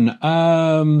question.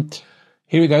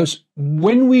 Here it goes.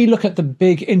 When we look at the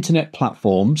big internet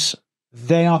platforms,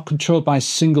 they are controlled by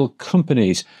single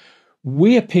companies.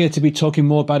 We appear to be talking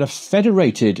more about a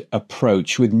federated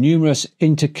approach with numerous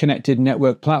interconnected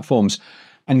network platforms.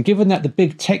 And given that the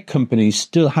big tech companies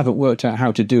still haven't worked out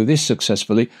how to do this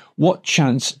successfully, what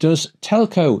chance does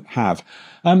telco have?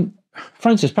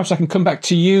 Francis, perhaps I can come back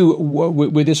to you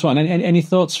with this one. Any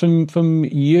thoughts from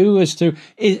you as to,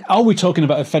 are we talking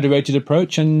about a federated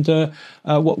approach, and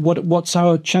what's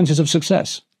our chances of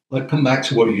success? I'll come back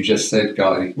to what you just said,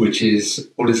 Guy, which is,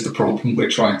 what is the problem we're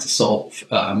trying to solve?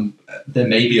 There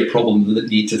may be a problem that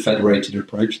needs a federated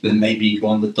approach. There may be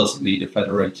one that doesn't need a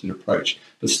federated approach.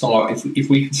 But if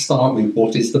we can start with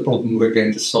what is the problem we're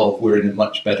going to solve, we're in a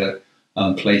much better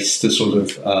place to sort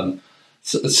of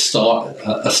start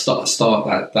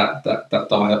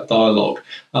that dialogue.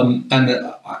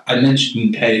 And I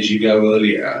mentioned pay-as-you-go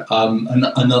earlier.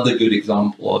 Another good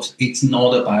example of it's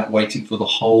not about waiting for the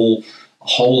whole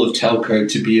of telco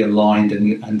to be aligned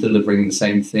and delivering the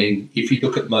same thing. If you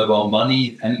look at mobile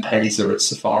money, M-Pesa at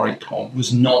Safaricom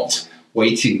was not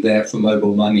waiting there for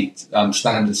mobile money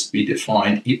standards to be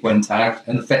defined. It went out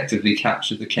and effectively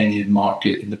captured the Kenyan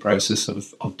market in the process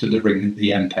of delivering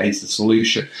the M-Pesa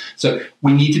solution. So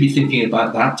we need to be thinking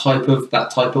about that type of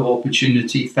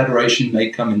opportunity. Federation may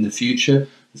come in the future.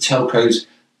 The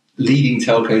leading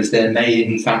telcos there may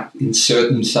in fact insert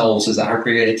themselves as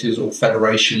aggregators or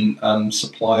federation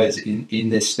suppliers in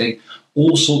this thing.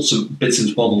 All sorts of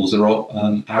business models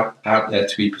are out there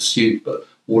to be pursued. But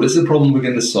what is the problem we're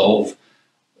going to solve?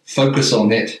 Focus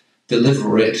on it,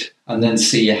 deliver it, and then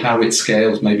see how it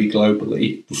scales maybe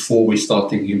globally before we start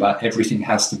thinking about everything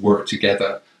has to work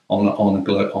together on a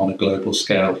global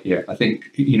scale here. I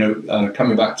think,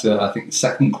 coming back to, I think, the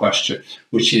second question,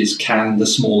 which is, can the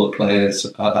smaller players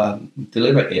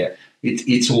deliver here?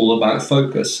 It's all about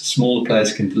focus. Smaller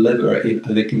players can deliver.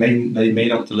 They may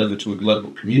not deliver to a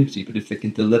global community, but if they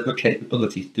can deliver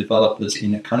capability to developers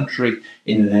in a country,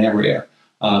 in an area,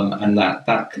 and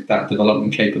that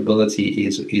development capability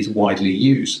is widely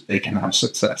used, they can have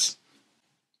success.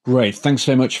 Great. Thanks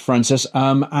very much, Francis.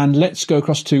 And let's go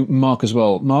across to Mark as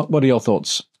well. Mark, what are your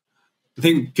thoughts? I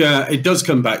think it does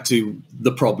come back to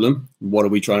the problem. What are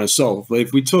we trying to solve?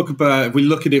 If we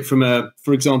look at it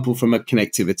for example, from a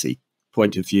connectivity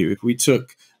point of view, if we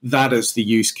took that as the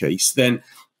use case, then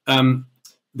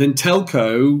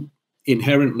telco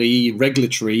inherently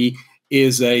regulatory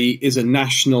is a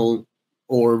national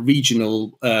or a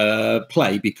regional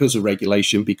play because of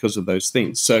regulation, because of those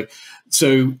things. So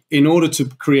in order to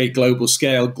create global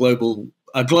scale,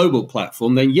 a global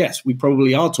platform, then yes, we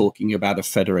probably are talking about a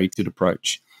federated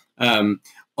approach of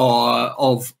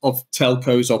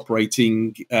telcos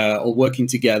operating or working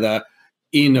together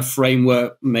in a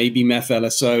framework, maybe MEF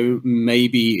LSO,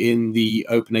 maybe in the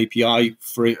open API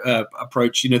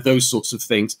approach, those sorts of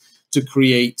things, to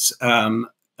create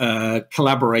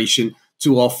collaboration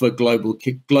to offer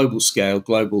global scale,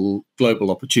 global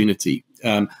opportunity.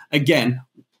 Again,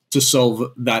 to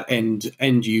solve that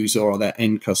end user or that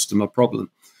end customer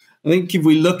problem. I think if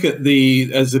we look at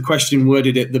as the question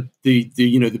worded it, the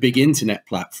big internet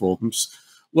platforms,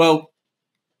 well,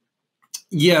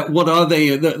 Yeah, what are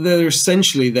they? They're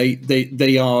essentially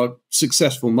they are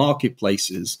successful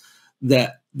marketplaces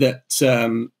that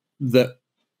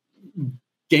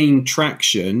gain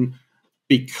traction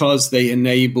because they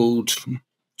enabled,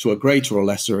 to a greater or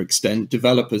lesser extent,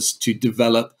 developers to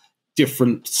develop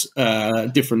different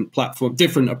platform,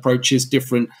 different approaches,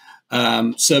 different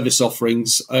service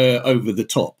offerings over the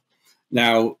top.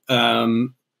 Now,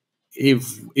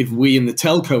 if we in the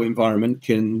telco environment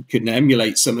can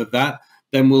emulate some of that,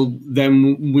 then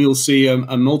we'll see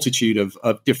a multitude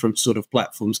of different sort of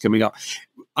platforms coming up.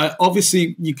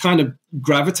 Obviously, you kind of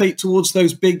gravitate towards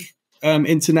those big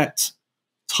internet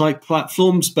type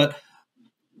platforms, but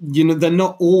they're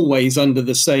not always under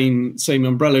the same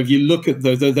umbrella. If you look at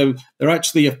those, they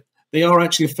are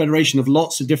actually a federation of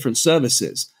lots of different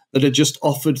services that are just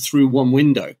offered through one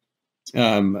window.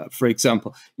 For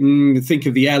example, think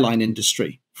of the airline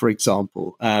industry. For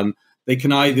example, it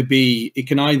can either be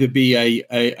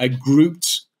a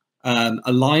grouped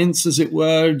alliance, as it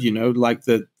were. Like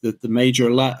the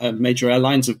major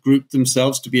airlines have grouped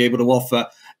themselves to be able to offer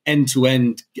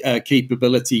end-to-end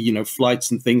capability.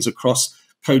 Flights and things across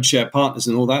code share partners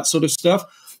and all that sort of stuff.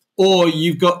 Or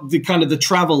you've got the kind of the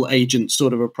travel agent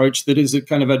sort of approach that is a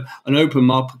kind of an open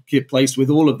marketplace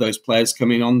with all of those players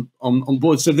coming on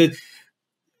board. So that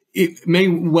it may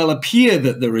well appear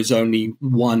that there is only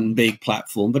one big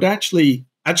platform, but actually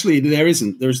there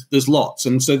isn't. There's lots,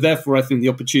 and so therefore I think the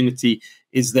opportunity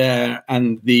is there,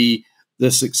 and the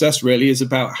success really is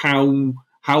about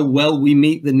how well we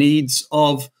meet the needs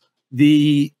of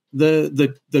the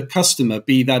customer,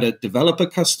 be that a developer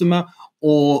customer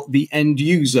or the end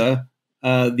user,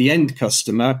 the end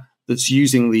customer that's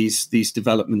using these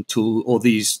development tool or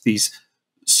these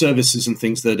services and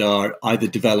things that are either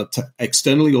developed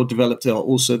externally or developed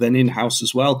also then in-house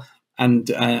as well,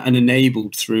 and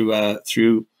enabled through a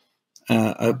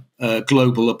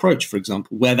global approach, for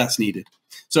example, where that's needed.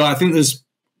 So I think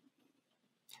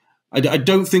I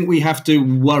don't think we have to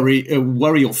worry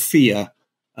or fear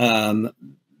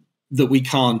that we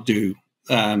can't do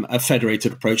a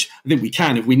federated approach. I think we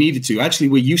can if we needed to. Actually,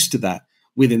 we're used to that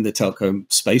within the telco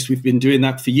space. We've been doing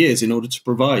that for years in order to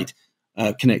provide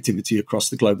connectivity across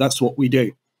the globe. That's what we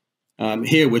do.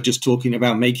 Here, we're just talking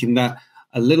about making that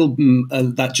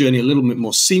that journey a little bit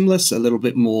more seamless, a little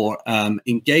bit more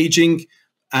engaging,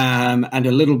 and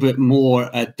a little bit more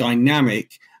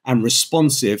dynamic and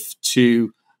responsive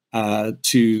to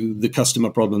the customer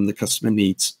problem, the customer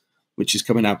needs, which is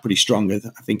coming out pretty strong, I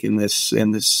think, in this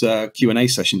Q&A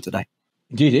session today.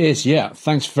 Indeed it is, yeah.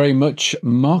 Thanks very much,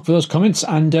 Mark, for those comments.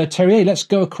 And Terry, let's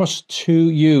go across to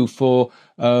you for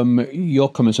your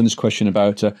comments on this question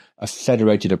about a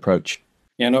federated approach.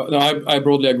 Yeah, I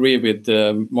broadly agree with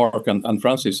Mark and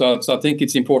Francis. So I think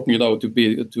it's important,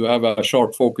 to have a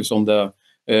sharp focus on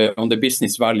the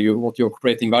business value, what you're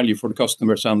creating value for the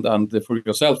customers and for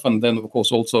yourself, and then of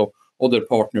course also other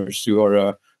partners who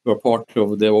are part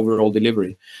of the overall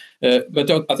delivery. But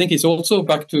I think it's also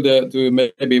back to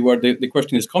maybe where the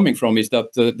question is coming from, is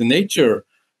that the nature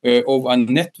of a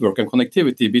network and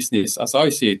connectivity business, as I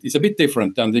see it, is a bit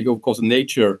different than of course the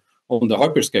nature of the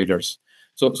hyperscalers.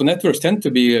 So networks tend to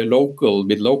be local,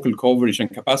 with local coverage and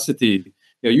capacity.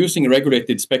 We are using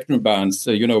regulated spectrum bands.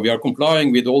 We are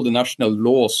complying with all the national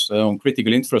laws on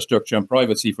critical infrastructure and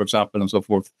privacy, for example, and so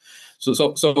forth. So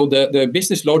the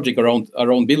business logic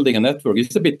around building a network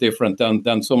is a bit different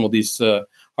than some of these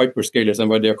hyperscalers and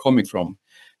where they are coming from.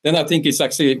 Then I think it's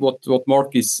actually what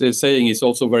Mark is saying is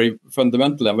also very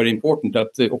fundamental and very important,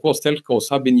 that of course telcos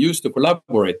have been used to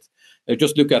collaborate.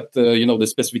 Just look at the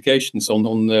specifications on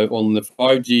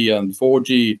 5G and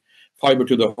 4G, fiber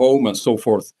to the home and so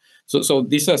forth. So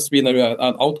this has been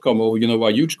an outcome of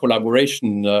a huge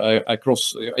collaboration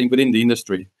across within the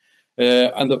industry.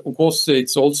 And of course,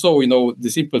 it's also the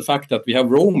simple fact that we have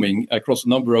roaming across a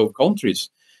number of countries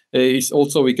is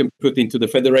also we can put into the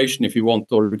federation if you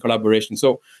want, or the collaboration.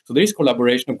 So there is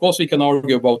collaboration. Of course, we can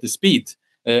argue about the speed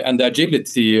and the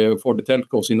agility for the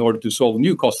telcos in order to solve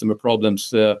new customer problems.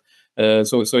 So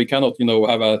you cannot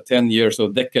have a 10 years or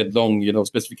decade long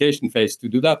specification phase to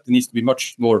do that. It needs to be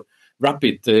much more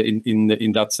rapid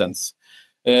in that sense.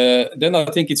 Then I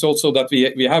think it's also that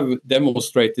we have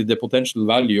demonstrated the potential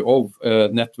value of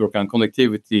network and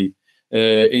connectivity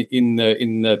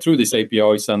through these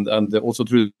APIs and also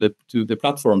through the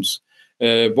platforms,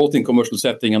 both in commercial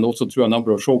setting and also through a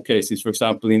number of showcases, for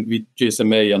example, with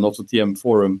GSMA and also TM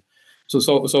Forum.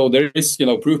 So there is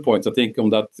proof points, I think,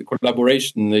 on that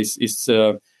collaboration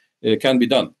can be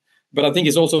done. But I think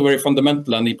it's also very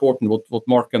fundamental and important what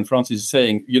Mark and Francis is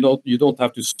saying. You don't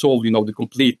have to solve the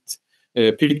complete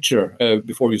picture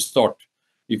before you start.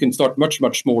 You can start much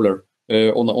smaller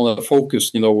on a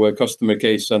focused, customer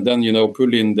case, and then,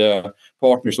 pull in the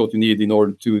partners what you need in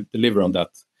order to deliver on that.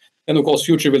 And of course,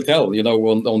 future will tell,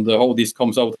 on how this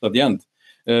comes out at the end.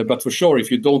 But for sure, if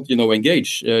you don't,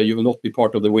 engage, you will not be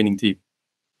part of the winning team.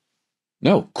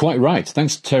 No, quite right.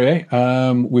 Thanks,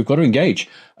 Terje. We've got to engage,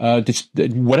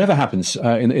 whatever happens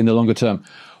in the longer term.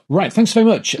 Right, thanks very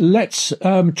much. Let's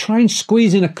try and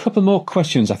squeeze in a couple more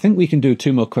questions. I think we can do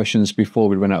 2 more questions before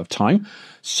we run out of time.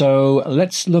 So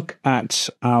let's look at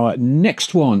our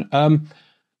next one.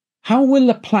 How will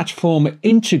the platform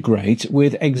integrate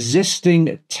with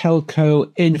existing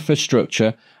telco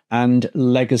infrastructure and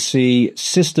legacy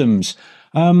systems?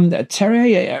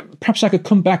 Terje, perhaps I could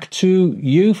come back to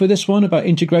you for this one about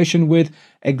integration with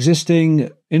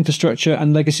existing infrastructure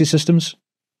and legacy systems.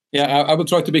 Yeah, I will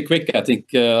try to be quick, I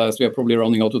think, as we are probably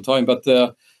running out of time. But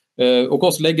of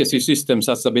course, legacy systems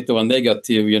has a bit of a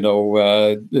negative,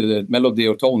 melody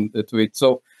or tone to it.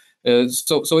 So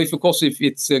if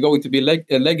it's going to be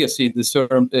a legacy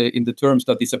in the terms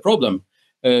that is a problem,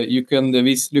 you can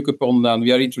look upon, and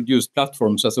we are introduced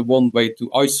platforms as a one way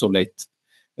to isolate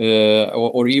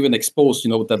or even expose,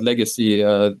 that legacy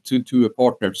to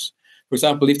partners. For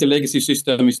example, if the legacy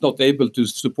system is not able to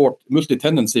support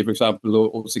multi-tenancy, for example,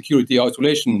 or security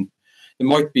isolation, there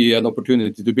might be an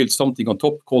opportunity to build something on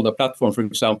top called a platform, for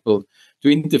example, to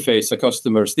interface a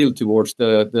customer still towards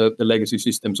the legacy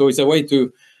system. So it's a way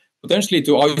to potentially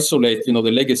to isolate, the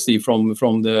legacy from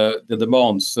the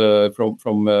demands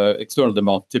from external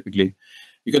demand, typically.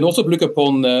 You can also look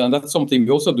upon, and that's something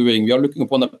we're also doing, we are looking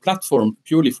upon a platform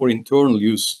purely for internal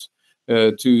use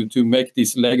to make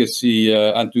this legacy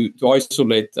and to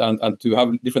isolate and to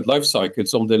have different life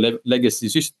cycles on the legacy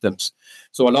systems.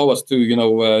 So allow us to,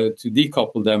 to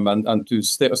decouple them and to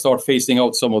start phasing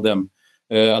out some of them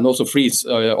and also freeze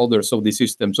others of the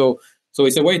system. So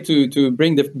it's a way to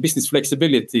bring the business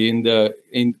flexibility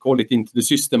call it into the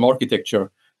system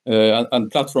architecture,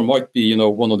 and platform might be,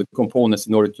 one of the components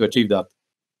in order to achieve that.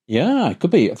 Yeah, it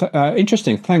could be.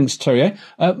 Interesting. Thanks, Terje.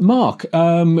 Mark,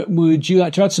 would you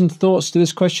like to add some thoughts to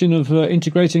this question of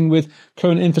integrating with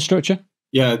current infrastructure?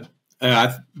 Yeah,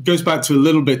 it goes back to a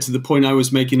little bit to the point I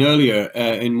was making earlier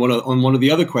on one of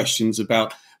the other questions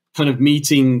about kind of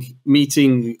meeting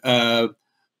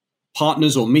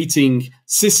partners or meeting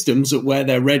systems at where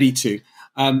they're ready to.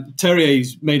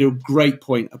 Terje's made a great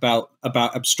point about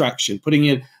abstraction, putting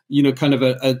in, kind of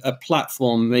a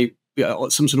platform,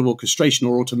 some sort of orchestration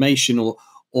or automation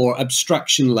or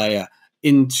abstraction layer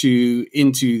into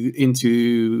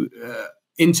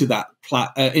that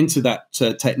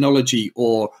technology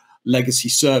or legacy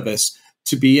service,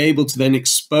 to be able to then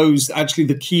expose actually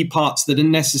the key parts that are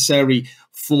necessary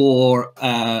for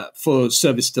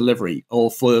service delivery or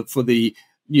for the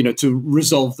to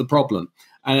resolve the problem.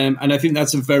 And I think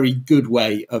that's a very good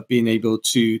way of being able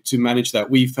to manage that.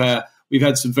 We've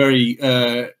had some very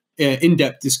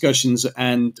in-depth discussions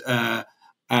and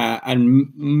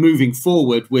moving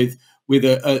forward with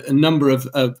a number of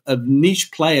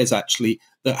niche players actually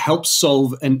that help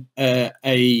solve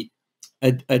a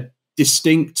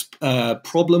distinct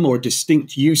problem or a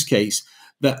distinct use case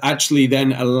that actually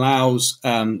then allows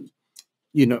a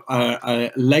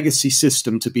legacy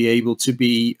system to be able to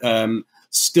be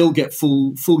still get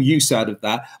full use out of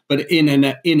that, but in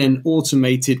an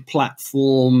automated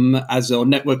platform or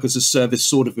network as a service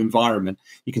sort of environment,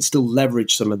 you can still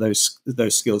leverage some of those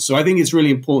skills. So I think it's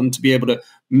really important to be able to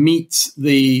meet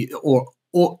or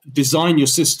design your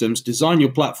systems, design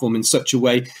your platform in such a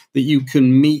way that you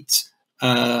can meet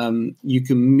partners,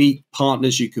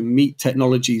 you can meet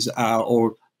technologies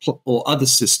or other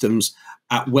systems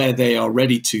at where they are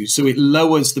ready to. So it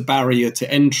lowers the barrier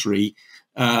to entry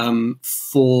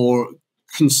for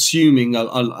consuming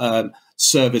a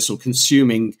service or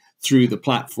consuming through the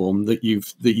platform that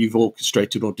you've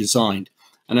orchestrated or designed.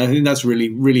 And I think that's really,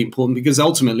 really important, because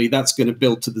ultimately that's going to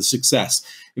build to the success.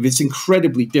 If it's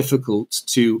incredibly difficult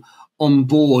to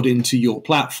onboard into your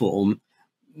platform,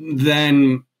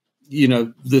 then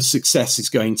the success is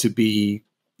going to be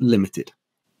limited.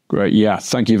 Great. Yeah.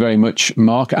 Thank you very much,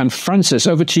 Mark. And Francis,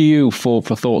 over to you for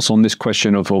thoughts on this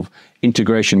question of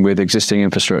integration with existing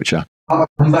infrastructure. I'll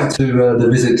come back to the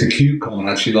visit to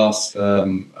QCon actually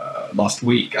last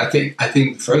week. I think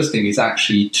the first thing is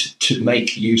actually to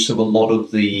make use of a lot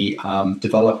of the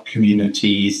developer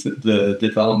communities, the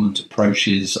development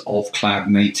approaches of cloud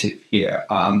native here.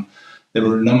 There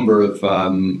were a number of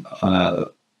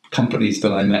companies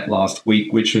that I met last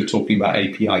week which were talking about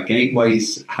API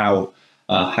gateways, how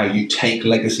you take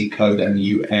legacy code and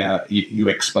you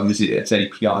expose it as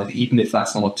API, even if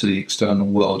that's not to the external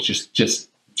world, just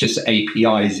just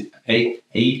APIing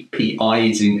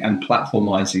and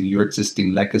platformizing your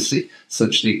existing legacy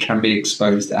such that it can be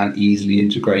exposed and easily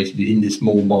integrated in this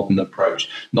more modern approach,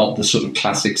 not the sort of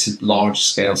classic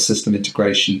large-scale system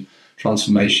integration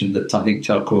transformation that I think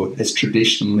telco has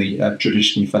traditionally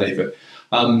favoured.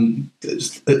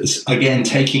 Again,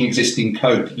 taking existing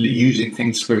code, using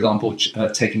things, for example,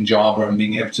 taking Java and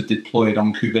being able to deploy it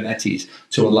on Kubernetes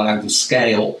to allow the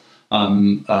scale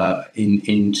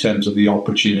in terms of the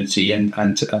opportunity and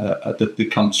that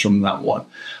comes from that one.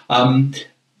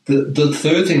 The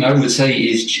third thing I would say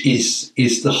is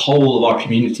the whole of our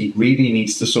community really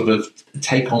needs to sort of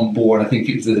take on board. I think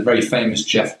it was the very famous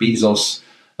Jeff Bezos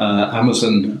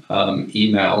Amazon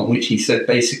email, in which he said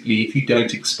basically, if you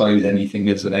don't expose anything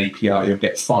as an API, you'll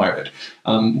get fired.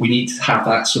 We need to have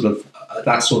that sort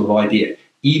of idea.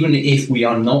 Even if we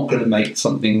are not going to make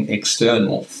something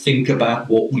external, think about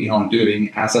what we are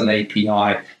doing as an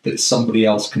API that somebody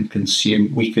else can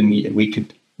consume. We can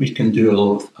do a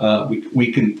lot of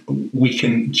we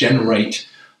can generate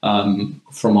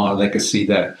from our legacy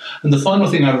there. And the final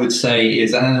thing I would say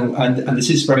is, and this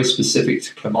is very specific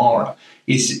to Kamara,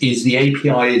 is the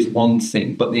API is one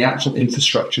thing, but the actual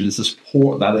infrastructure to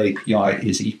support that API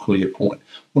is equally important.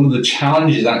 One of the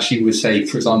challenges, actually, with, say,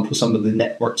 for example, some of the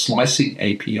network slicing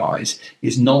APIs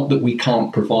is not that we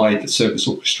can't provide the service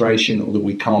orchestration or that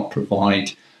we can't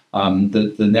provide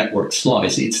the network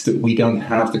slice. It's that we don't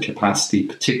have the capacity,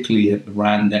 particularly at the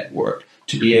RAN network,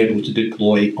 to be able to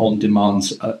deploy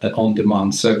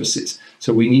on-demand services.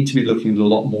 So we need to be looking at a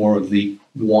lot more of the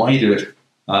wider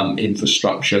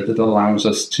infrastructure that allows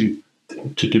us to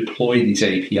deploy these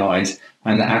APIs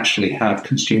and actually have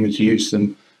consumers use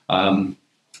them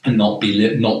and not be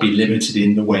limited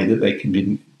in the way that they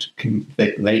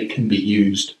can be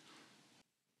used.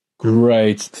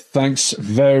 Great, thanks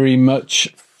very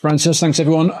much, Francis. Thanks,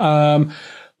 everyone.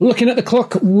 Looking at the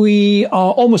clock, we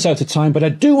are almost out of time, but I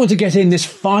do want to get in this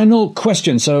final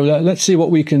question. So let's see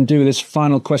what we can do with this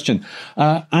final question.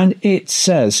 And it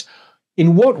says,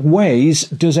 in what ways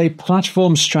does a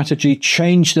platform strategy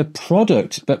change the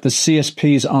product that the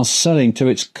CSPs are selling to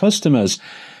its customers?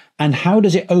 And how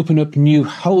does it open up new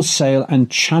wholesale and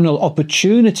channel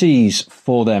opportunities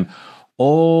for them?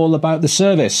 All about the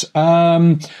service.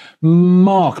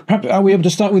 Mark, perhaps are we able to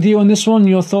start with you on this one?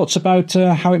 Your thoughts about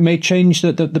how it may change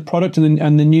the product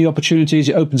and the new opportunities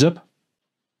it opens up?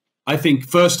 I think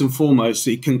first and foremost,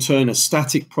 it can turn a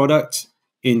static product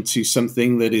into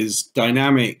something that is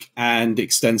dynamic and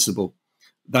extensible.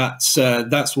 That's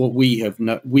what we have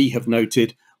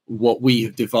noted. What we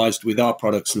have devised with our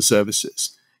products and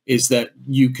services is that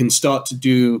you can start to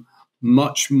do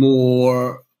much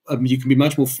more. You can be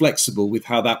much more flexible with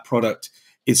how that product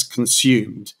is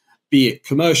consumed, be it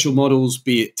commercial models,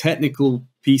 be it technical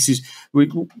pieces.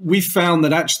 We found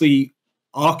that actually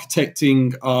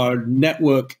architecting our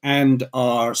network and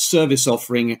our service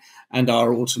offering and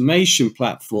our automation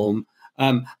platform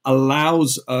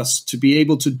allows us to be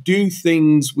able to do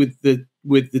things with the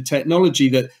technology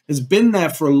that has been there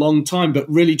for a long time, but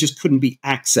really just couldn't be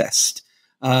accessed.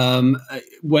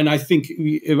 When I think,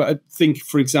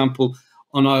 for example,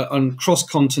 on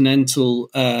cross-continental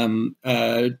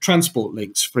transport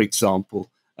links, for example,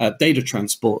 data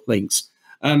transport links,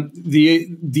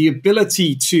 the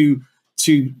ability to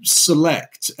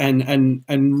select and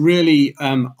really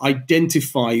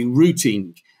identify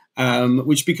routing,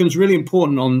 which becomes really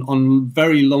important on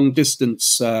very long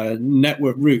distance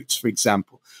network routes, for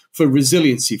example, for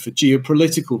resiliency, for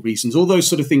geopolitical reasons, all those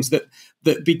sort of things that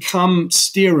become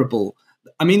steerable.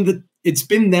 I mean, it's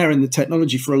been there in the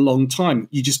technology for a long time.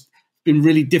 You just been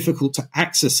really difficult to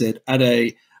access it at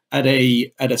a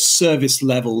service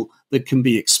level that can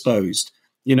be exposed.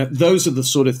 You know, those are the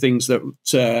sort of things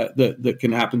that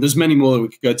can happen. There's many more that we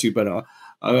could go to, but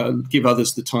I'll give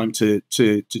others the time to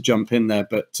jump in there.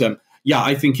 But yeah,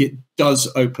 I think it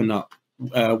does open up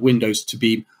windows to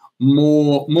be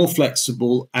more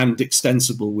flexible and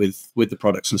extensible with the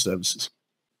products and services.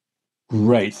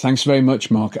 Great. Thanks very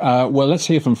much, Mark. Well, let's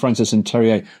hear from Francis and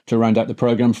Terrier to round out the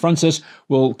program. Francis,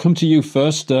 we'll come to you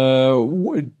first.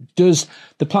 Does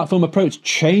the platform approach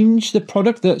change the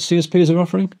product that CSPs are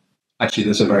offering? Actually,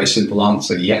 there's a very simple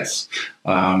answer, yes.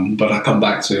 But I come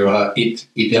back to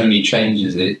it only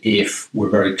changes it if we're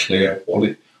very clear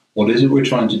what is it we're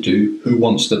trying to do, who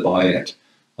wants to buy it,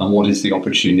 and what is the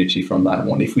opportunity from that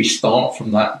one. If we start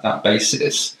from that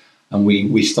basis, and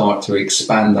we start to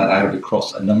expand that out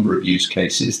across a number of use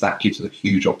cases, that gives a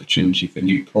huge opportunity for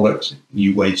new products,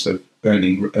 new ways of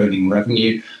earning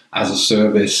revenue as a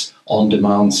service,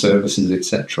 on-demand services,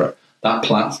 etc. That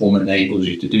platform enables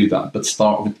you to do that. But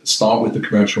start with the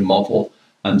commercial model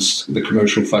and the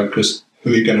commercial focus,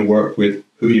 who you're going to work with,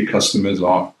 who your customers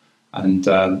are, and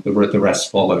the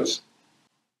rest follows.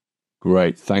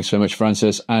 Great. Thanks very much,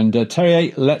 Francis. And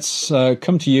Terje, let's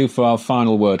come to you for our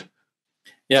final word.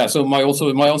 Yeah, so my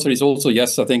answer is also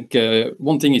yes. I think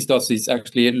one thing it does is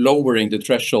actually lowering the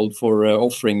threshold for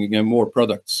offering more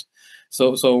products.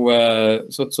 So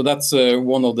that's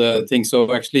one of the things.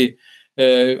 So actually,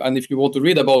 and if you want to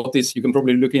read about this, you can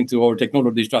probably look into our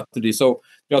technology strategy. So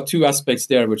there are two aspects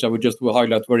there, which I would just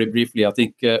highlight very briefly. I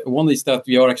think one is that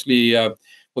we are actually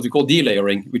what we call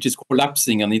delayering, which is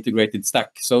collapsing an integrated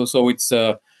stack. So it's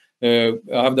I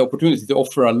have the opportunity to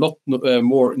offer a lot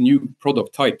more new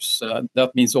product types.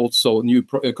 That means also new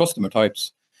customer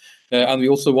types. And we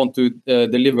also want to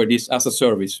deliver this as a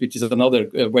service, which is another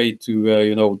way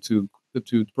to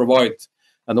provide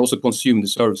and also consume the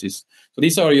services. So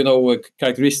these are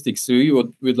characteristics we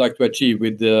would like to achieve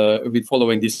with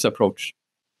following this approach.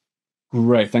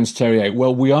 Great, thanks, Terje.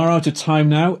 Well, we are out of time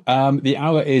now. The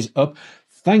hour is up.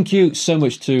 Thank you so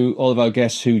much to all of our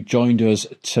guests who joined us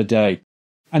today.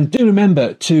 And do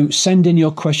remember to send in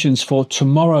your questions for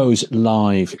tomorrow's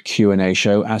live Q&A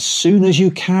show as soon as you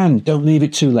can. Don't leave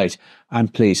it too late.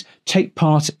 And please take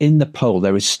part in the poll.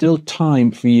 There is still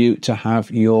time for you to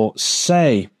have your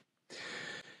say.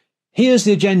 Here's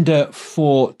the agenda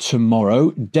for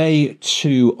tomorrow, day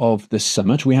 2 of the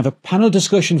summit. We have a panel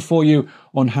discussion for you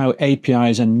on how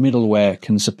APIs and middleware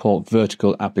can support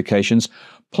vertical applications.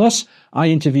 Plus, I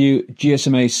interview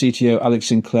GSMA CTO Alex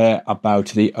Sinclair about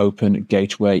the Open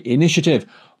Gateway Initiative.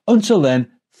 Until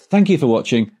then, thank you for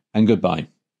watching and goodbye.